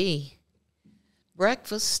 Oh, gee.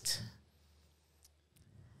 Breakfast.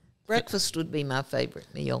 Breakfast would be my favorite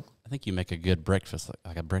meal. I think you make a good breakfast,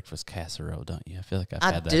 like a breakfast casserole, don't you? I feel like I've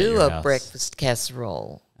had that I at do your a house. breakfast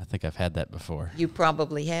casserole. I think I've had that before. You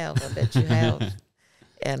probably have. I bet you have.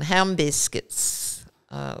 And ham biscuits.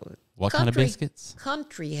 What kind of biscuits?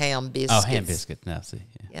 Country ham biscuits. Oh, ham biscuits. Now, see.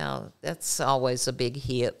 Yeah, that's always a big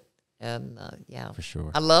hit. And, yeah. For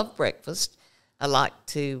sure. I love breakfast. I like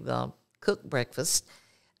to cook breakfast.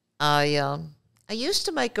 I used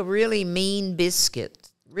to make a really mean biscuit,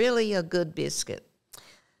 really a good biscuit.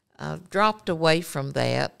 I've dropped away from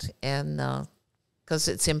that, and because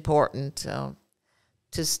it's important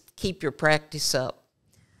to keep your practice up.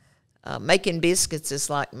 Making biscuits is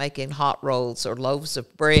like making hot rolls or loaves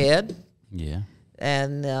of bread. Yeah.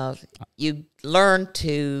 And you learn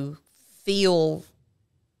to feel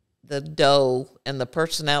the dough, and the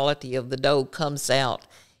personality of the dough comes out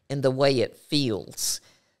in the way it feels.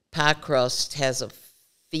 Pie crust has a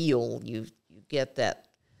feel. You get that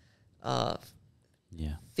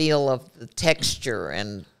feel of the texture,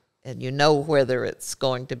 and you know whether it's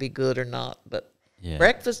going to be good or not. But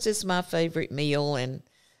breakfast is my favorite meal, and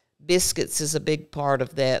biscuits is a big part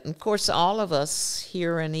of that. And, of course, all of us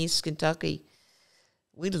here in East Kentucky,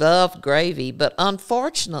 we love gravy, but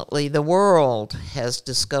unfortunately the world has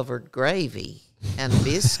discovered gravy and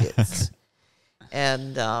biscuits.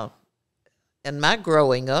 And my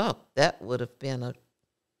growing up, that would have been a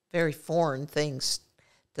very foreign thing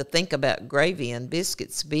to think about gravy and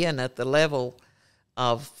biscuits being at the level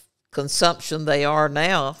of consumption they are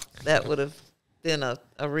now. That would have been a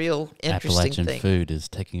real interesting Appalachian thing. food is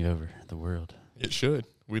taking over the world. It should.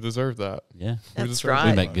 We deserve that. Yeah. That's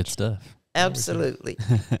right. We make good stuff. Absolutely.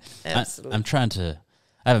 Absolutely. I'm trying to,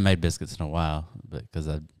 I haven't made biscuits in a while, but because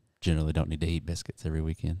I generally don't need to eat biscuits every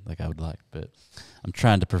weekend like I would like. But I'm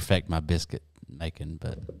trying to perfect my biscuit making,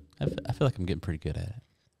 but I feel like I'm getting pretty good at it.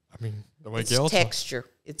 I mean, the way It's Gail texture.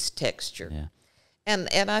 It's texture. Yeah.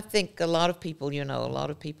 And I think a lot of people, a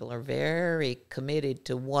lot of people are very committed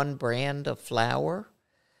to one brand of flour.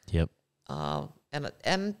 Yep.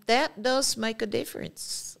 And that does make a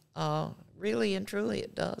difference. Really and truly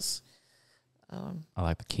it does. I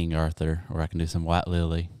like the King Arthur, or I can do some White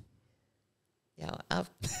Lily. Yeah,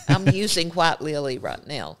 I'm using White Lily right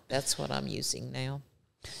now. That's what I'm using now.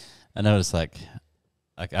 I notice like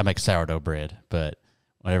I make sourdough bread, but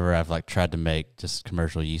whenever I've tried to make just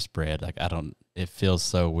commercial yeast bread, it feels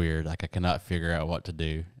so weird. I cannot figure out what to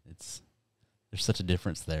do. There's such a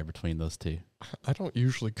difference there between those two. I don't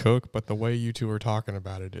usually cook, but the way you two are talking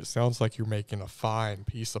about it, it sounds like you're making a fine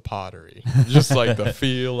piece of pottery. Just like the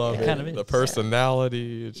feel of it, kind of the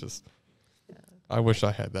personality. It's just, I wish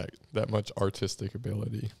I had that much artistic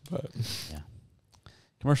ability. But yeah,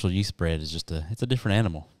 commercial yeast bread is it's a different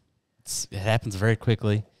animal. It happens very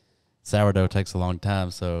quickly. Sourdough takes a long time,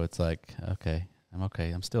 so it's like, okay,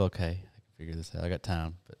 I'm still okay. I can figure this out. I got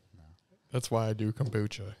time, but no. That's why I do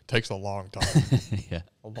kombucha. It takes a long time. Yeah.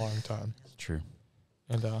 A long time. It's true.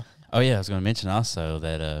 And I was going to mention also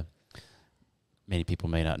that many people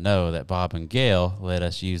may not know that Bob and Gail let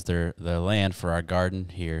us use their land for our garden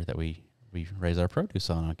here that we raise our produce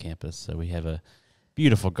on campus. So we have a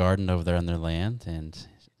beautiful garden over there on their land, and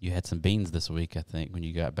you had some beans this week, I think, when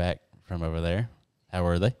you got back from over there. How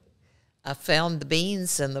were they? I found the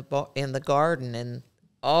beans in the garden, and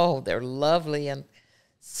they're lovely. And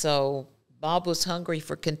so Bob was hungry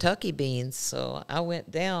for Kentucky beans, so I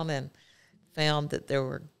went down and found that there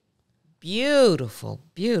were beautiful,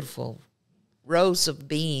 beautiful rows of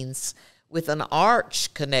beans with an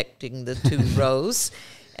arch connecting the two rows,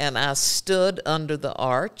 and I stood under the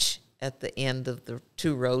arch at the end of the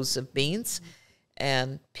 2 rows of beans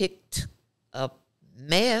and picked a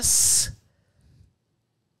mess.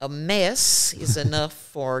 A mess is enough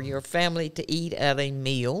for your family to eat at a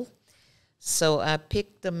meal. So I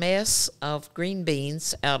picked a mess of green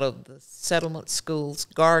beans out of the settlement school's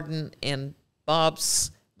garden in Bob's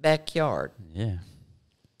backyard. Yeah.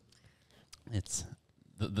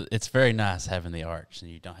 It's very nice having the arch, and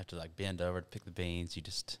you don't have to like bend over to pick the beans. You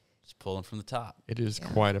just pull them from the top. It is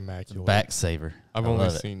quite immaculate. Back saver. I've only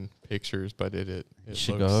seen pictures, but it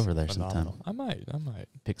should go over there phenomenal. sometime. I might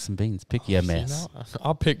pick some beans. Pick you a mess.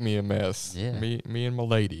 I'll pick me a mess. Yeah. Me and my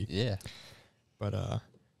lady. Yeah. But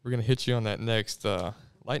we're gonna hit you on that next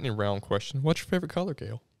lightning round question. What's your favorite color,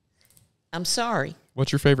 Gail? I'm sorry.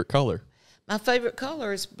 What's your favorite color? My favorite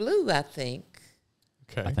color is blue, I think.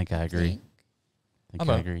 Okay. I think I agree.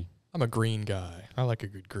 I agree. I'm a green guy. I like a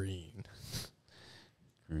good green.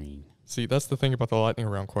 Green. See, that's the thing about the lightning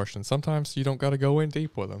round questions. Sometimes you don't got to go in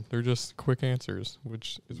deep with them. They're just quick answers,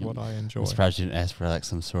 which is what I enjoy. I'm surprised you didn't ask for like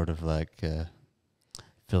some sort of like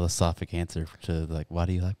philosophic answer to like, why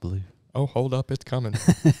do you like blue? Oh, hold up. It's coming.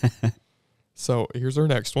 So here's our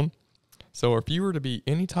next one. So if you were to be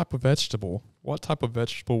any type of vegetable, what type of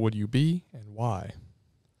vegetable would you be and why?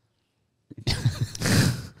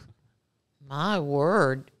 My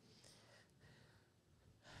word.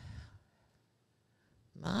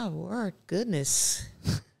 My word, goodness.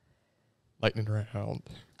 Lightning round.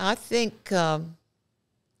 I think, oh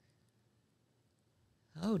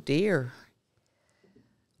dear.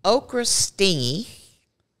 Okra stingy,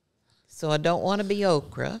 so I don't want to be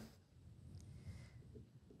okra.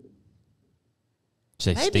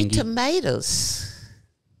 Say Maybe stingy? tomatoes.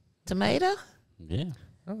 Tomato? Yeah.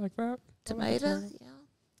 I like that. Tomato, yeah.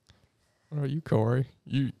 What about you, Corey?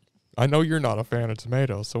 I know you're not a fan of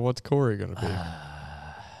tomatoes, so what's Corey going to be?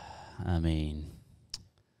 I mean,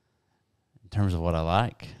 in terms of what I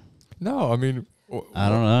like, No, I mean, I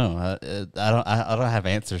don't know. I don't have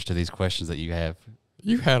answers to these questions that you have.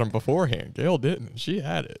 you had them beforehand. Gail didn't. She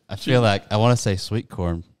had it. I feel like I want to say sweet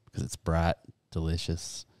corn because it's bright,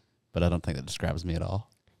 delicious, but I don't think that describes me at all.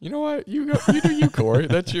 You know what? You do you, Corey.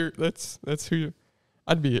 That's who you.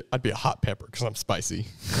 I'd be a hot pepper because I'm spicy.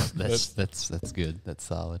 That's good. That's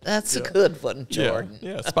solid. That's a good one, Jordan.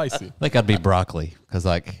 Yeah, spicy. I think I'd be broccoli because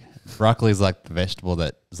like broccoli is like the vegetable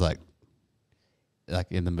that is like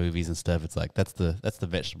in the movies and stuff. It's like that's the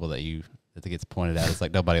vegetable that gets pointed out. It's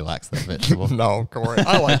like nobody likes that vegetable. No, Corey.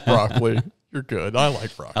 I like broccoli. You're good. I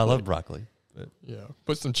like broccoli. I love broccoli. Yeah,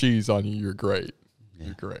 put some cheese on you. You're great. Yeah.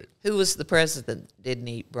 You're great. Who was the president that didn't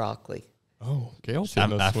eat broccoli? Oh, Gail.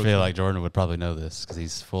 I feel like Jordan would probably know this because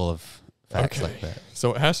he's full of facts like that.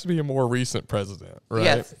 So it has to be a more recent president, right?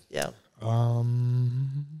 Yes, yeah.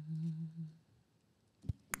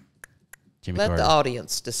 Jimmy Let Carter. the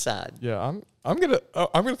audience decide. Yeah, I'm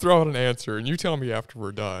gonna throw out an answer, and you tell me after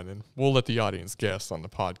we're done, and we'll let the audience guess on the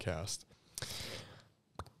podcast.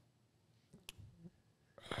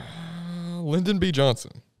 Lyndon B.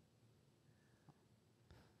 Johnson.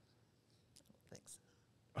 Thanks.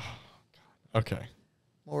 Okay.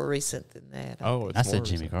 More recent than that. I said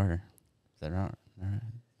Jimmy Carter. Is that right? All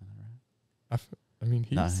right. I mean,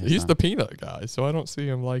 No, he's not. the peanut guy, so I don't see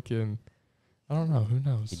him liking. I don't know. Who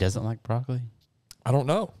knows? He doesn't like broccoli, I don't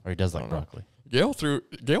know. or he does like broccoli. Gail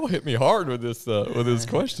hit me hard with this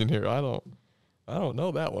question here. I don't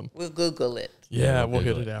know that one. We'll Google it. Yeah, we'll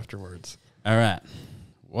hit Google it afterwards. All right.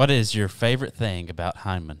 What is your favorite thing about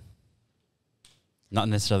Hindman? Not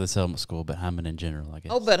necessarily the settlement school, but Hindman in general, I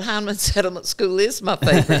guess. Oh, but Hindman Settlement School is my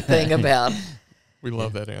favorite thing about. We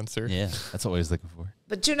love that answer. Yeah, that's what we was looking for.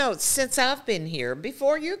 But you know, since I've been here,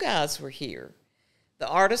 before you guys were here, the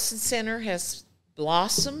ArtStation Center has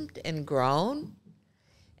blossomed and grown,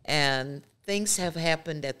 and things have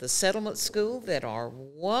happened at the settlement school that are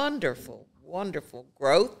wonderful, wonderful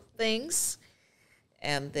growth things,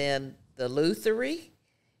 and then the Luthery,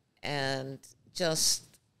 and just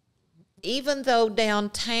even though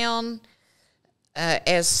downtown,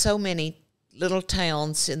 as so many little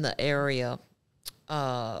towns in the area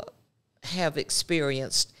have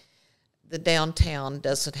experienced, the downtown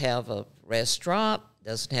doesn't have a restaurant,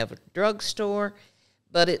 doesn't have a drugstore,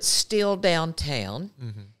 but it's still downtown.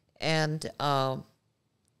 Mm-hmm. And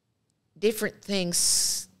different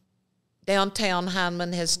things, downtown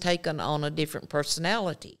Hindman has taken on a different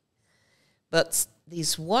personality. But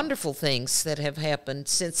these wonderful things that have happened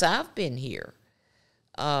since I've been here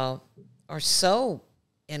are so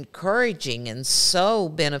encouraging and so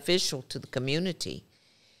beneficial to the community,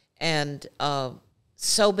 and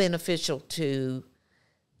so beneficial to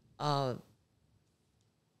the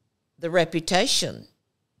reputation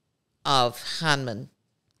of Hindman,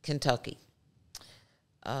 Kentucky.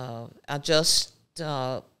 I just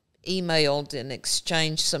emailed and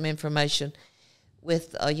exchanged some information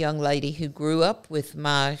with a young lady who grew up with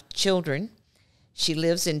my children. She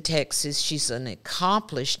lives in Texas. She's an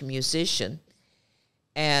accomplished musician,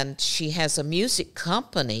 and she has a music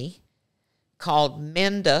company called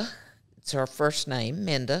Menda. It's her first name,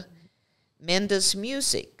 Menda. Menda's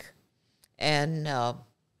Music. And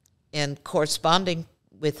corresponding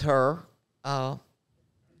with her on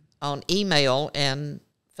email and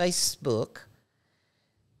Facebook,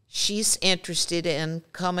 she's interested in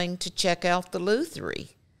coming to check out the Lutherie.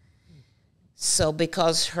 So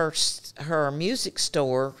because her music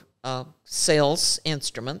store sells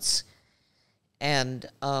instruments, and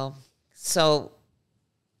so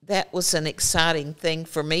that was an exciting thing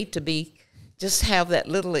for me to just have that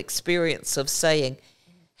little experience of saying,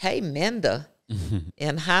 hey, Menda,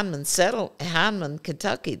 in Hindman,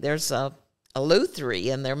 Kentucky, there's a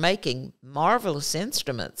Lutherie, and they're making marvelous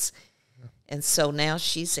instruments. And so now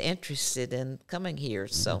she's interested in coming here.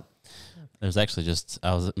 So there's actually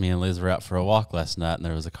me and Liz were out for a walk last night, and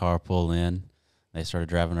there was a car pull in. They started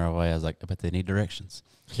driving our way. I was like, I bet they need directions.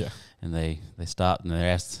 Yeah. And they stopped and they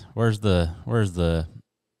asked, where's the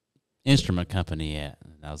instrument company at?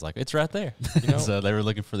 And I was like, it's right there. So they were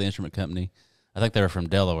looking for the instrument company. I think they were from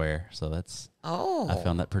Delaware, so I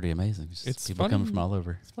found that pretty amazing. It's people coming from all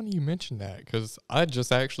over. It's funny you mentioned that, because I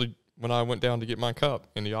just actually, when I went down to get my cup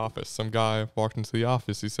in the office, some guy walked into the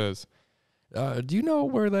office. He says, do you know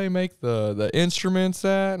where they make the instruments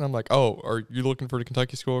at? And I'm like, oh, are you looking for the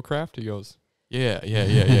Kentucky School of Craft? He goes, yeah.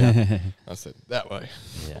 I said, that way.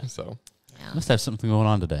 Yeah. So must have something going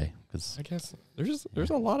on today, because I guess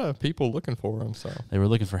there's a lot of people looking for them. So they were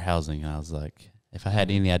looking for housing, and I was like, if I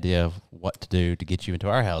had any idea of what to do to get you into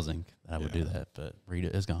our housing, I would do that. But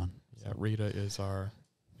Rita is gone. Yeah, Rita is our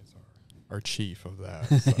chief of that.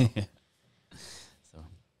 So. So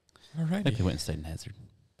all right. I think they went and stayed in Hazard.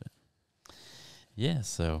 But yeah,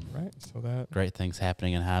 so that great things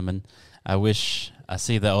happening in Hindman. I wish I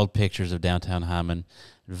see the old pictures of downtown Hindman.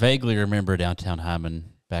 Vaguely remember downtown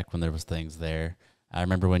Hindman back when there was things there. I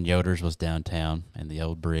remember when Yoder's was downtown and the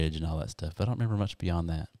old bridge and all that stuff, but I don't remember much beyond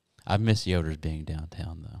that. I miss Yoder's being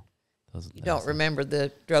downtown, though. You don't remember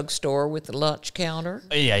the drugstore with the lunch counter?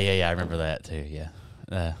 Yeah. I remember that, too, yeah.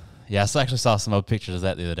 I actually saw some old pictures of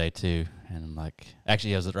that the other day, too. And I'm like,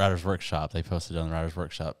 actually, it was at Writer's Workshop. They posted on the Writer's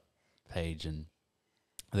Workshop page, and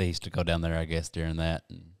they used to go down there, I guess, during that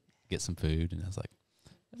and get some food. And I was like,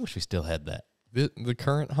 I wish we still had that. The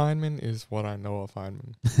current Hindman is what I know of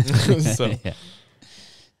Hindman. So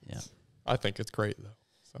yeah. I think it's great, though.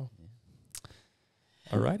 So.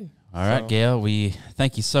 All righty. All right, Gail, we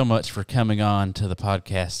thank you so much for coming on to the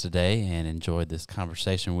podcast today and enjoyed this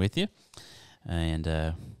conversation with you. And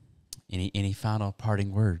any final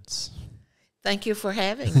parting words? Thank you for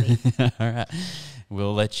having me. All right.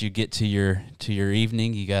 We'll let you get to your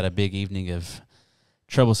evening. You got a big evening of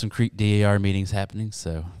Troublesome Creek DAR meetings happening,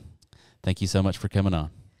 so thank you so much for coming on.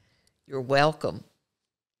 You're welcome.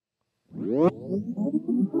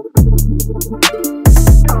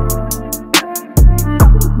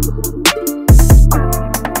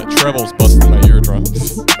 That treble's busting my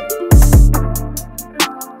eardrums.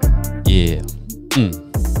 Yeah.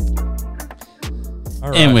 All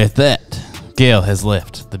right. And with that, Gail has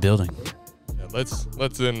left the building. Yeah,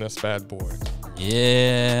 let's end this bad boy.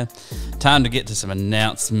 Yeah. Time to get to some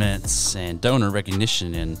announcements and donor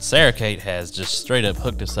recognition. And Sarah Kate has just straight up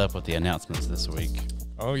hooked us up with the announcements this week.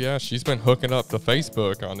 Oh, yeah. She's been hooking up the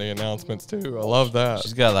Facebook on the announcements, too. I love that.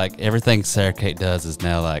 She's got like everything Sarah Kate does is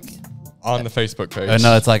now like on the Facebook page. Oh,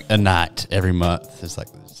 no, it's like a night every month. It's like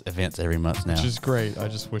events every month now. Which is great. I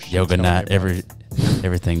just wish yoga night,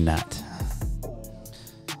 everything night.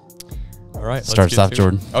 All right. Start us off,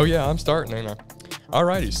 Jordan. Oh, yeah. I'm starting, ain't I? All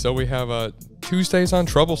righty. So we have Tuesdays on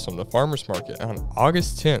Troublesome, the Farmers Market, on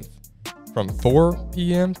August 10th from 4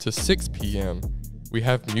 p.m. to 6 p.m. We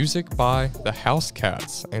have music by the House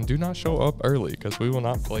Cats, and do not show up early because we will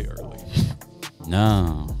not play early.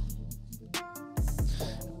 No.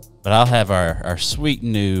 But I'll have our sweet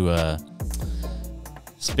new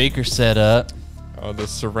speaker set up. The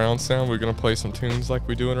surround sound, we're going to play some tunes like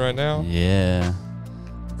we're doing right now. Yeah.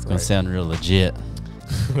 It's going to sound real legit.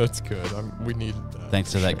 That's good. We needed that.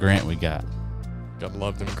 Thanks to that grant we got. Gotta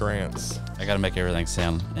love them grants. I got to make everything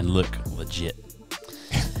sound and look legit.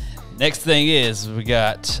 Next thing is we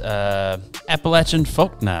got Appalachian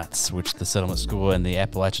Folk Nights, which the Settlement School and the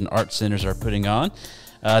Appalachian Arts Centers are putting on.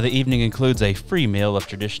 The evening includes a free meal of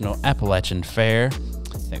traditional Appalachian fare.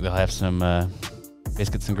 I think they'll have some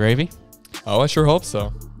biscuits and gravy. Oh, I sure hope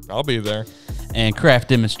so. I'll be there. And craft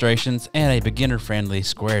demonstrations and a beginner-friendly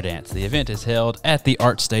square dance. The event is held at the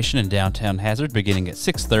ArtStation in downtown Hazard beginning at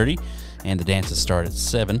 6:30, and the dances start at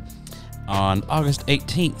 7 on August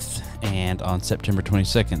 18th, and on September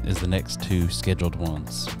 22nd is the next 2 scheduled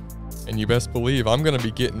ones. And you best believe I'm going to be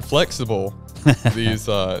getting flexible these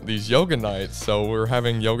yoga nights. So we're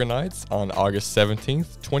having yoga nights on August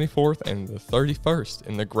 17th, 24th, and the 31st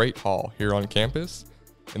in the Great Hall here on campus.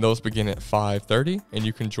 And those begin at 5:30, and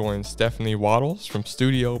you can join Stephanie Waddles from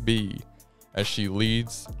Studio B as she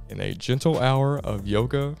leads in a gentle hour of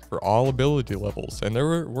yoga for all ability levels. And there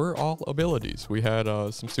were all abilities. We had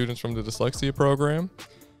some students from the Dyslexia program.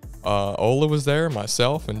 Ola was there,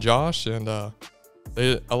 myself, and Josh, and a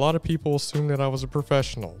lot of people assumed that I was a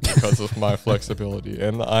professional because of my flexibility,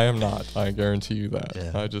 and I am not. I guarantee you that.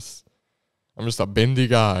 Yeah. I'm just a bendy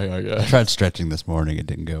guy, I guess. I tried stretching this morning. It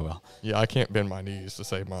didn't go well. Yeah, I can't bend my knees to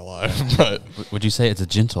save my life. But would you say it's a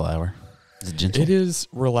gentle hour? Is it gentle? It is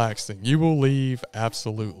relaxing. You will leave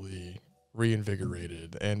absolutely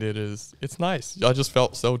reinvigorated, and it's nice. I just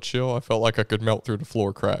felt so chill. I felt like I could melt through the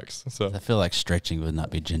floor cracks. So I feel like stretching would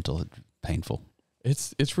not be gentle. It's painful.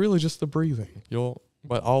 It's really just the breathing.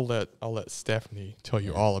 But I'll let Stephanie tell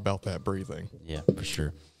you all about that breathing. Yeah, for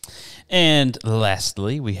sure. And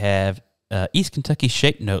lastly, we have East Kentucky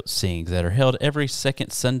Shape Note Sings that are held every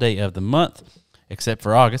second Sunday of the month, except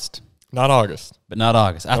for August. Not August. But not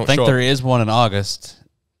August. I think there is one in August,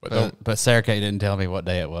 but Sarah Kate didn't tell me what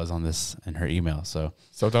day it was on this in her email. So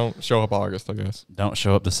don't show up August, I guess. Don't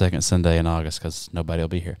show up the second Sunday in August because nobody will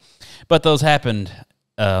be here. But those happened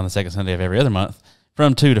on the second Sunday of every other month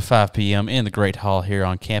from 2 to 5 p.m. in the Great Hall here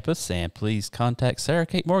on campus. And please contact Sarah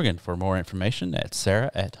Kate Morgan for more information at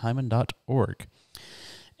sarah@hindman.org.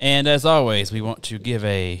 And as always, we want to give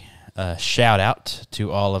a shout out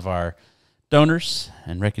to all of our donors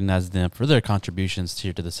and recognize them for their contributions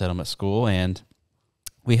here to the Settlement School. And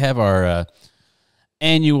we have our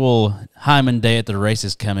annual Hindman Day at the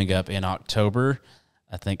Races coming up in October.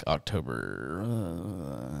 I think October.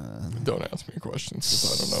 Don't ask me questions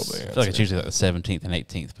because I don't know the answer. I feel like it's usually like the 17th and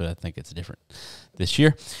 18th, but I think it's different this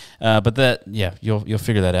year. But you'll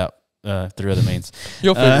figure that out. Through other means.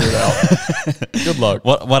 You'll figure it out. Good luck.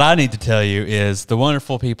 What I need to tell you is the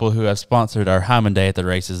wonderful people who have sponsored our Hindman Day at the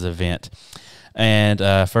Races event. And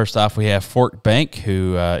first off, we have Fork Bank,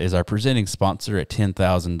 who is our presenting sponsor at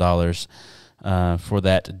 $10,000 for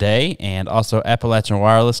that day. And also Appalachian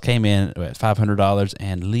Wireless came in at $500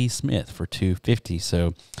 and Lee Smith for $250.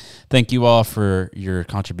 So thank you all for your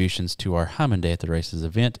contributions to our Hindman Day at the Races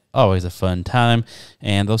event. Always a fun time.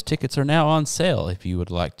 And those tickets are now on sale if you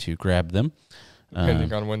would like to grab them.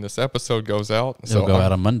 Depending on when this episode goes out. It'll go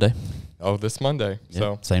out on Monday. Oh, this Monday. Yep,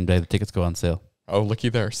 so same day the tickets go on sale. Oh, looky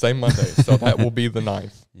there. Same Monday. So that will be the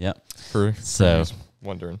 9th. Yep. For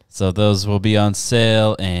wondering. So those will be on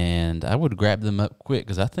sale, and I would grab them up quick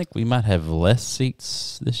because I think we might have less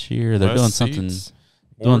seats this year. They're doing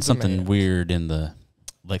something weird in the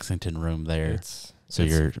Lexington room there. So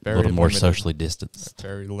you're a little more socially distanced.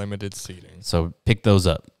 Very limited seating. So pick those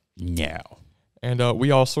up now. And we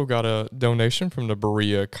also got a donation from the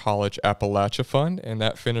Berea College Appalachia Fund, and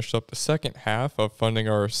that finished up the second half of funding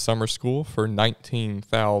our summer school for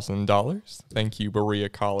 $19,000. Thank you, Berea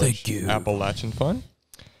College Appalachian Fund.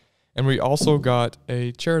 And we also got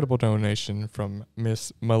a charitable donation from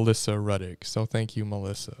Miss Melissa Ruddick. So thank you,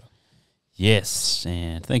 Melissa. Yes,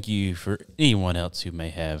 and thank you for anyone else who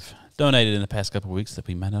may have donated in the past couple of weeks that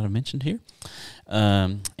we might not have mentioned here.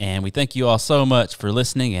 And we thank you all so much for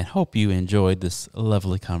listening and hope you enjoyed this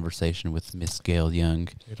lovely conversation with Miss Gail Young.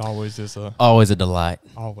 It always is always a delight.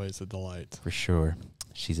 Always a delight. For sure.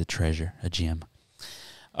 She's a treasure, a gem.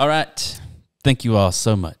 All right. Thank you all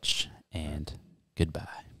so much, and goodbye.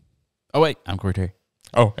 Oh, wait. I'm Corey Terry.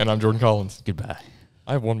 Oh, and I'm Jordan Collins. Goodbye.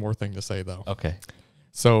 I have one more thing to say, though. Okay.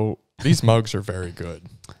 So these mugs are very good.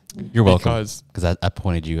 You're welcome. Because I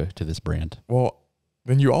pointed you to this brand. Well,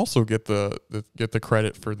 then you also get the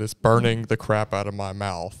credit for this burning the crap out of my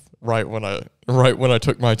mouth right when I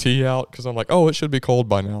took my tea out, because I'm like, oh, it should be cold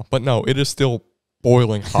by now, but no, it is still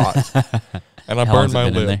boiling hot, and I burned my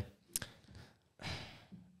lip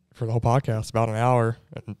for the whole podcast about an hour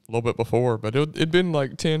and a little bit before, but it'd been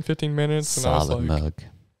like 10-15 minutes. Solid and I was like, mug.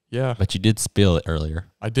 Yeah, but you did spill it earlier.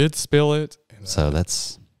 I did spill it, and, so that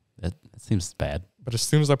seems bad. But as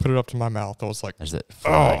soon as I put it up to my mouth, I was like, there's that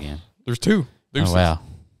fly again. There's two. Oh, wow.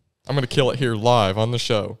 I'm going to kill it here live on the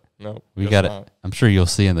show. No, we got it. I'm sure you'll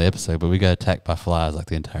see in the episode, but we got attacked by flies like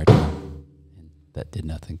the entire time. And that did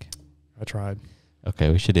nothing. I tried.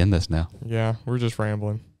 Okay, we should end this now. Yeah, we're just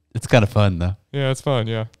rambling. It's kind of fun, though. Yeah, it's fun,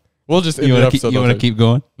 yeah. We'll just end You the want episode. to keep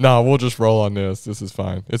going? No, we'll just roll on this. This is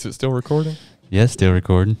fine. Is it still recording? Yes, still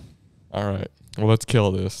recording. All right. Well, let's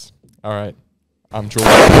kill this. All right. I'm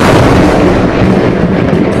Jordan.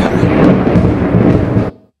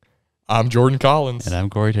 I'm Jordan Collins. And I'm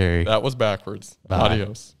Corey Terry. That was backwards. Bye.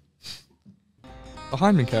 Adios. The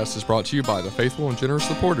HindmanCast is brought to you by the faithful and generous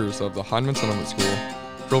supporters of the Hindman Settlement School.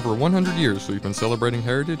 For over 100 years, we've been celebrating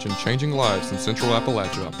heritage and changing lives in Central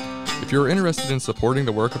Appalachia. If you're interested in supporting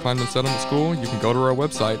the work of Hindman Settlement School, you can go to our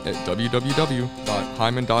website at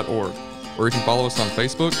www.hindman.org, or you can follow us on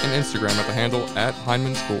Facebook and Instagram at the handle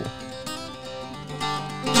 @HindmanSchool.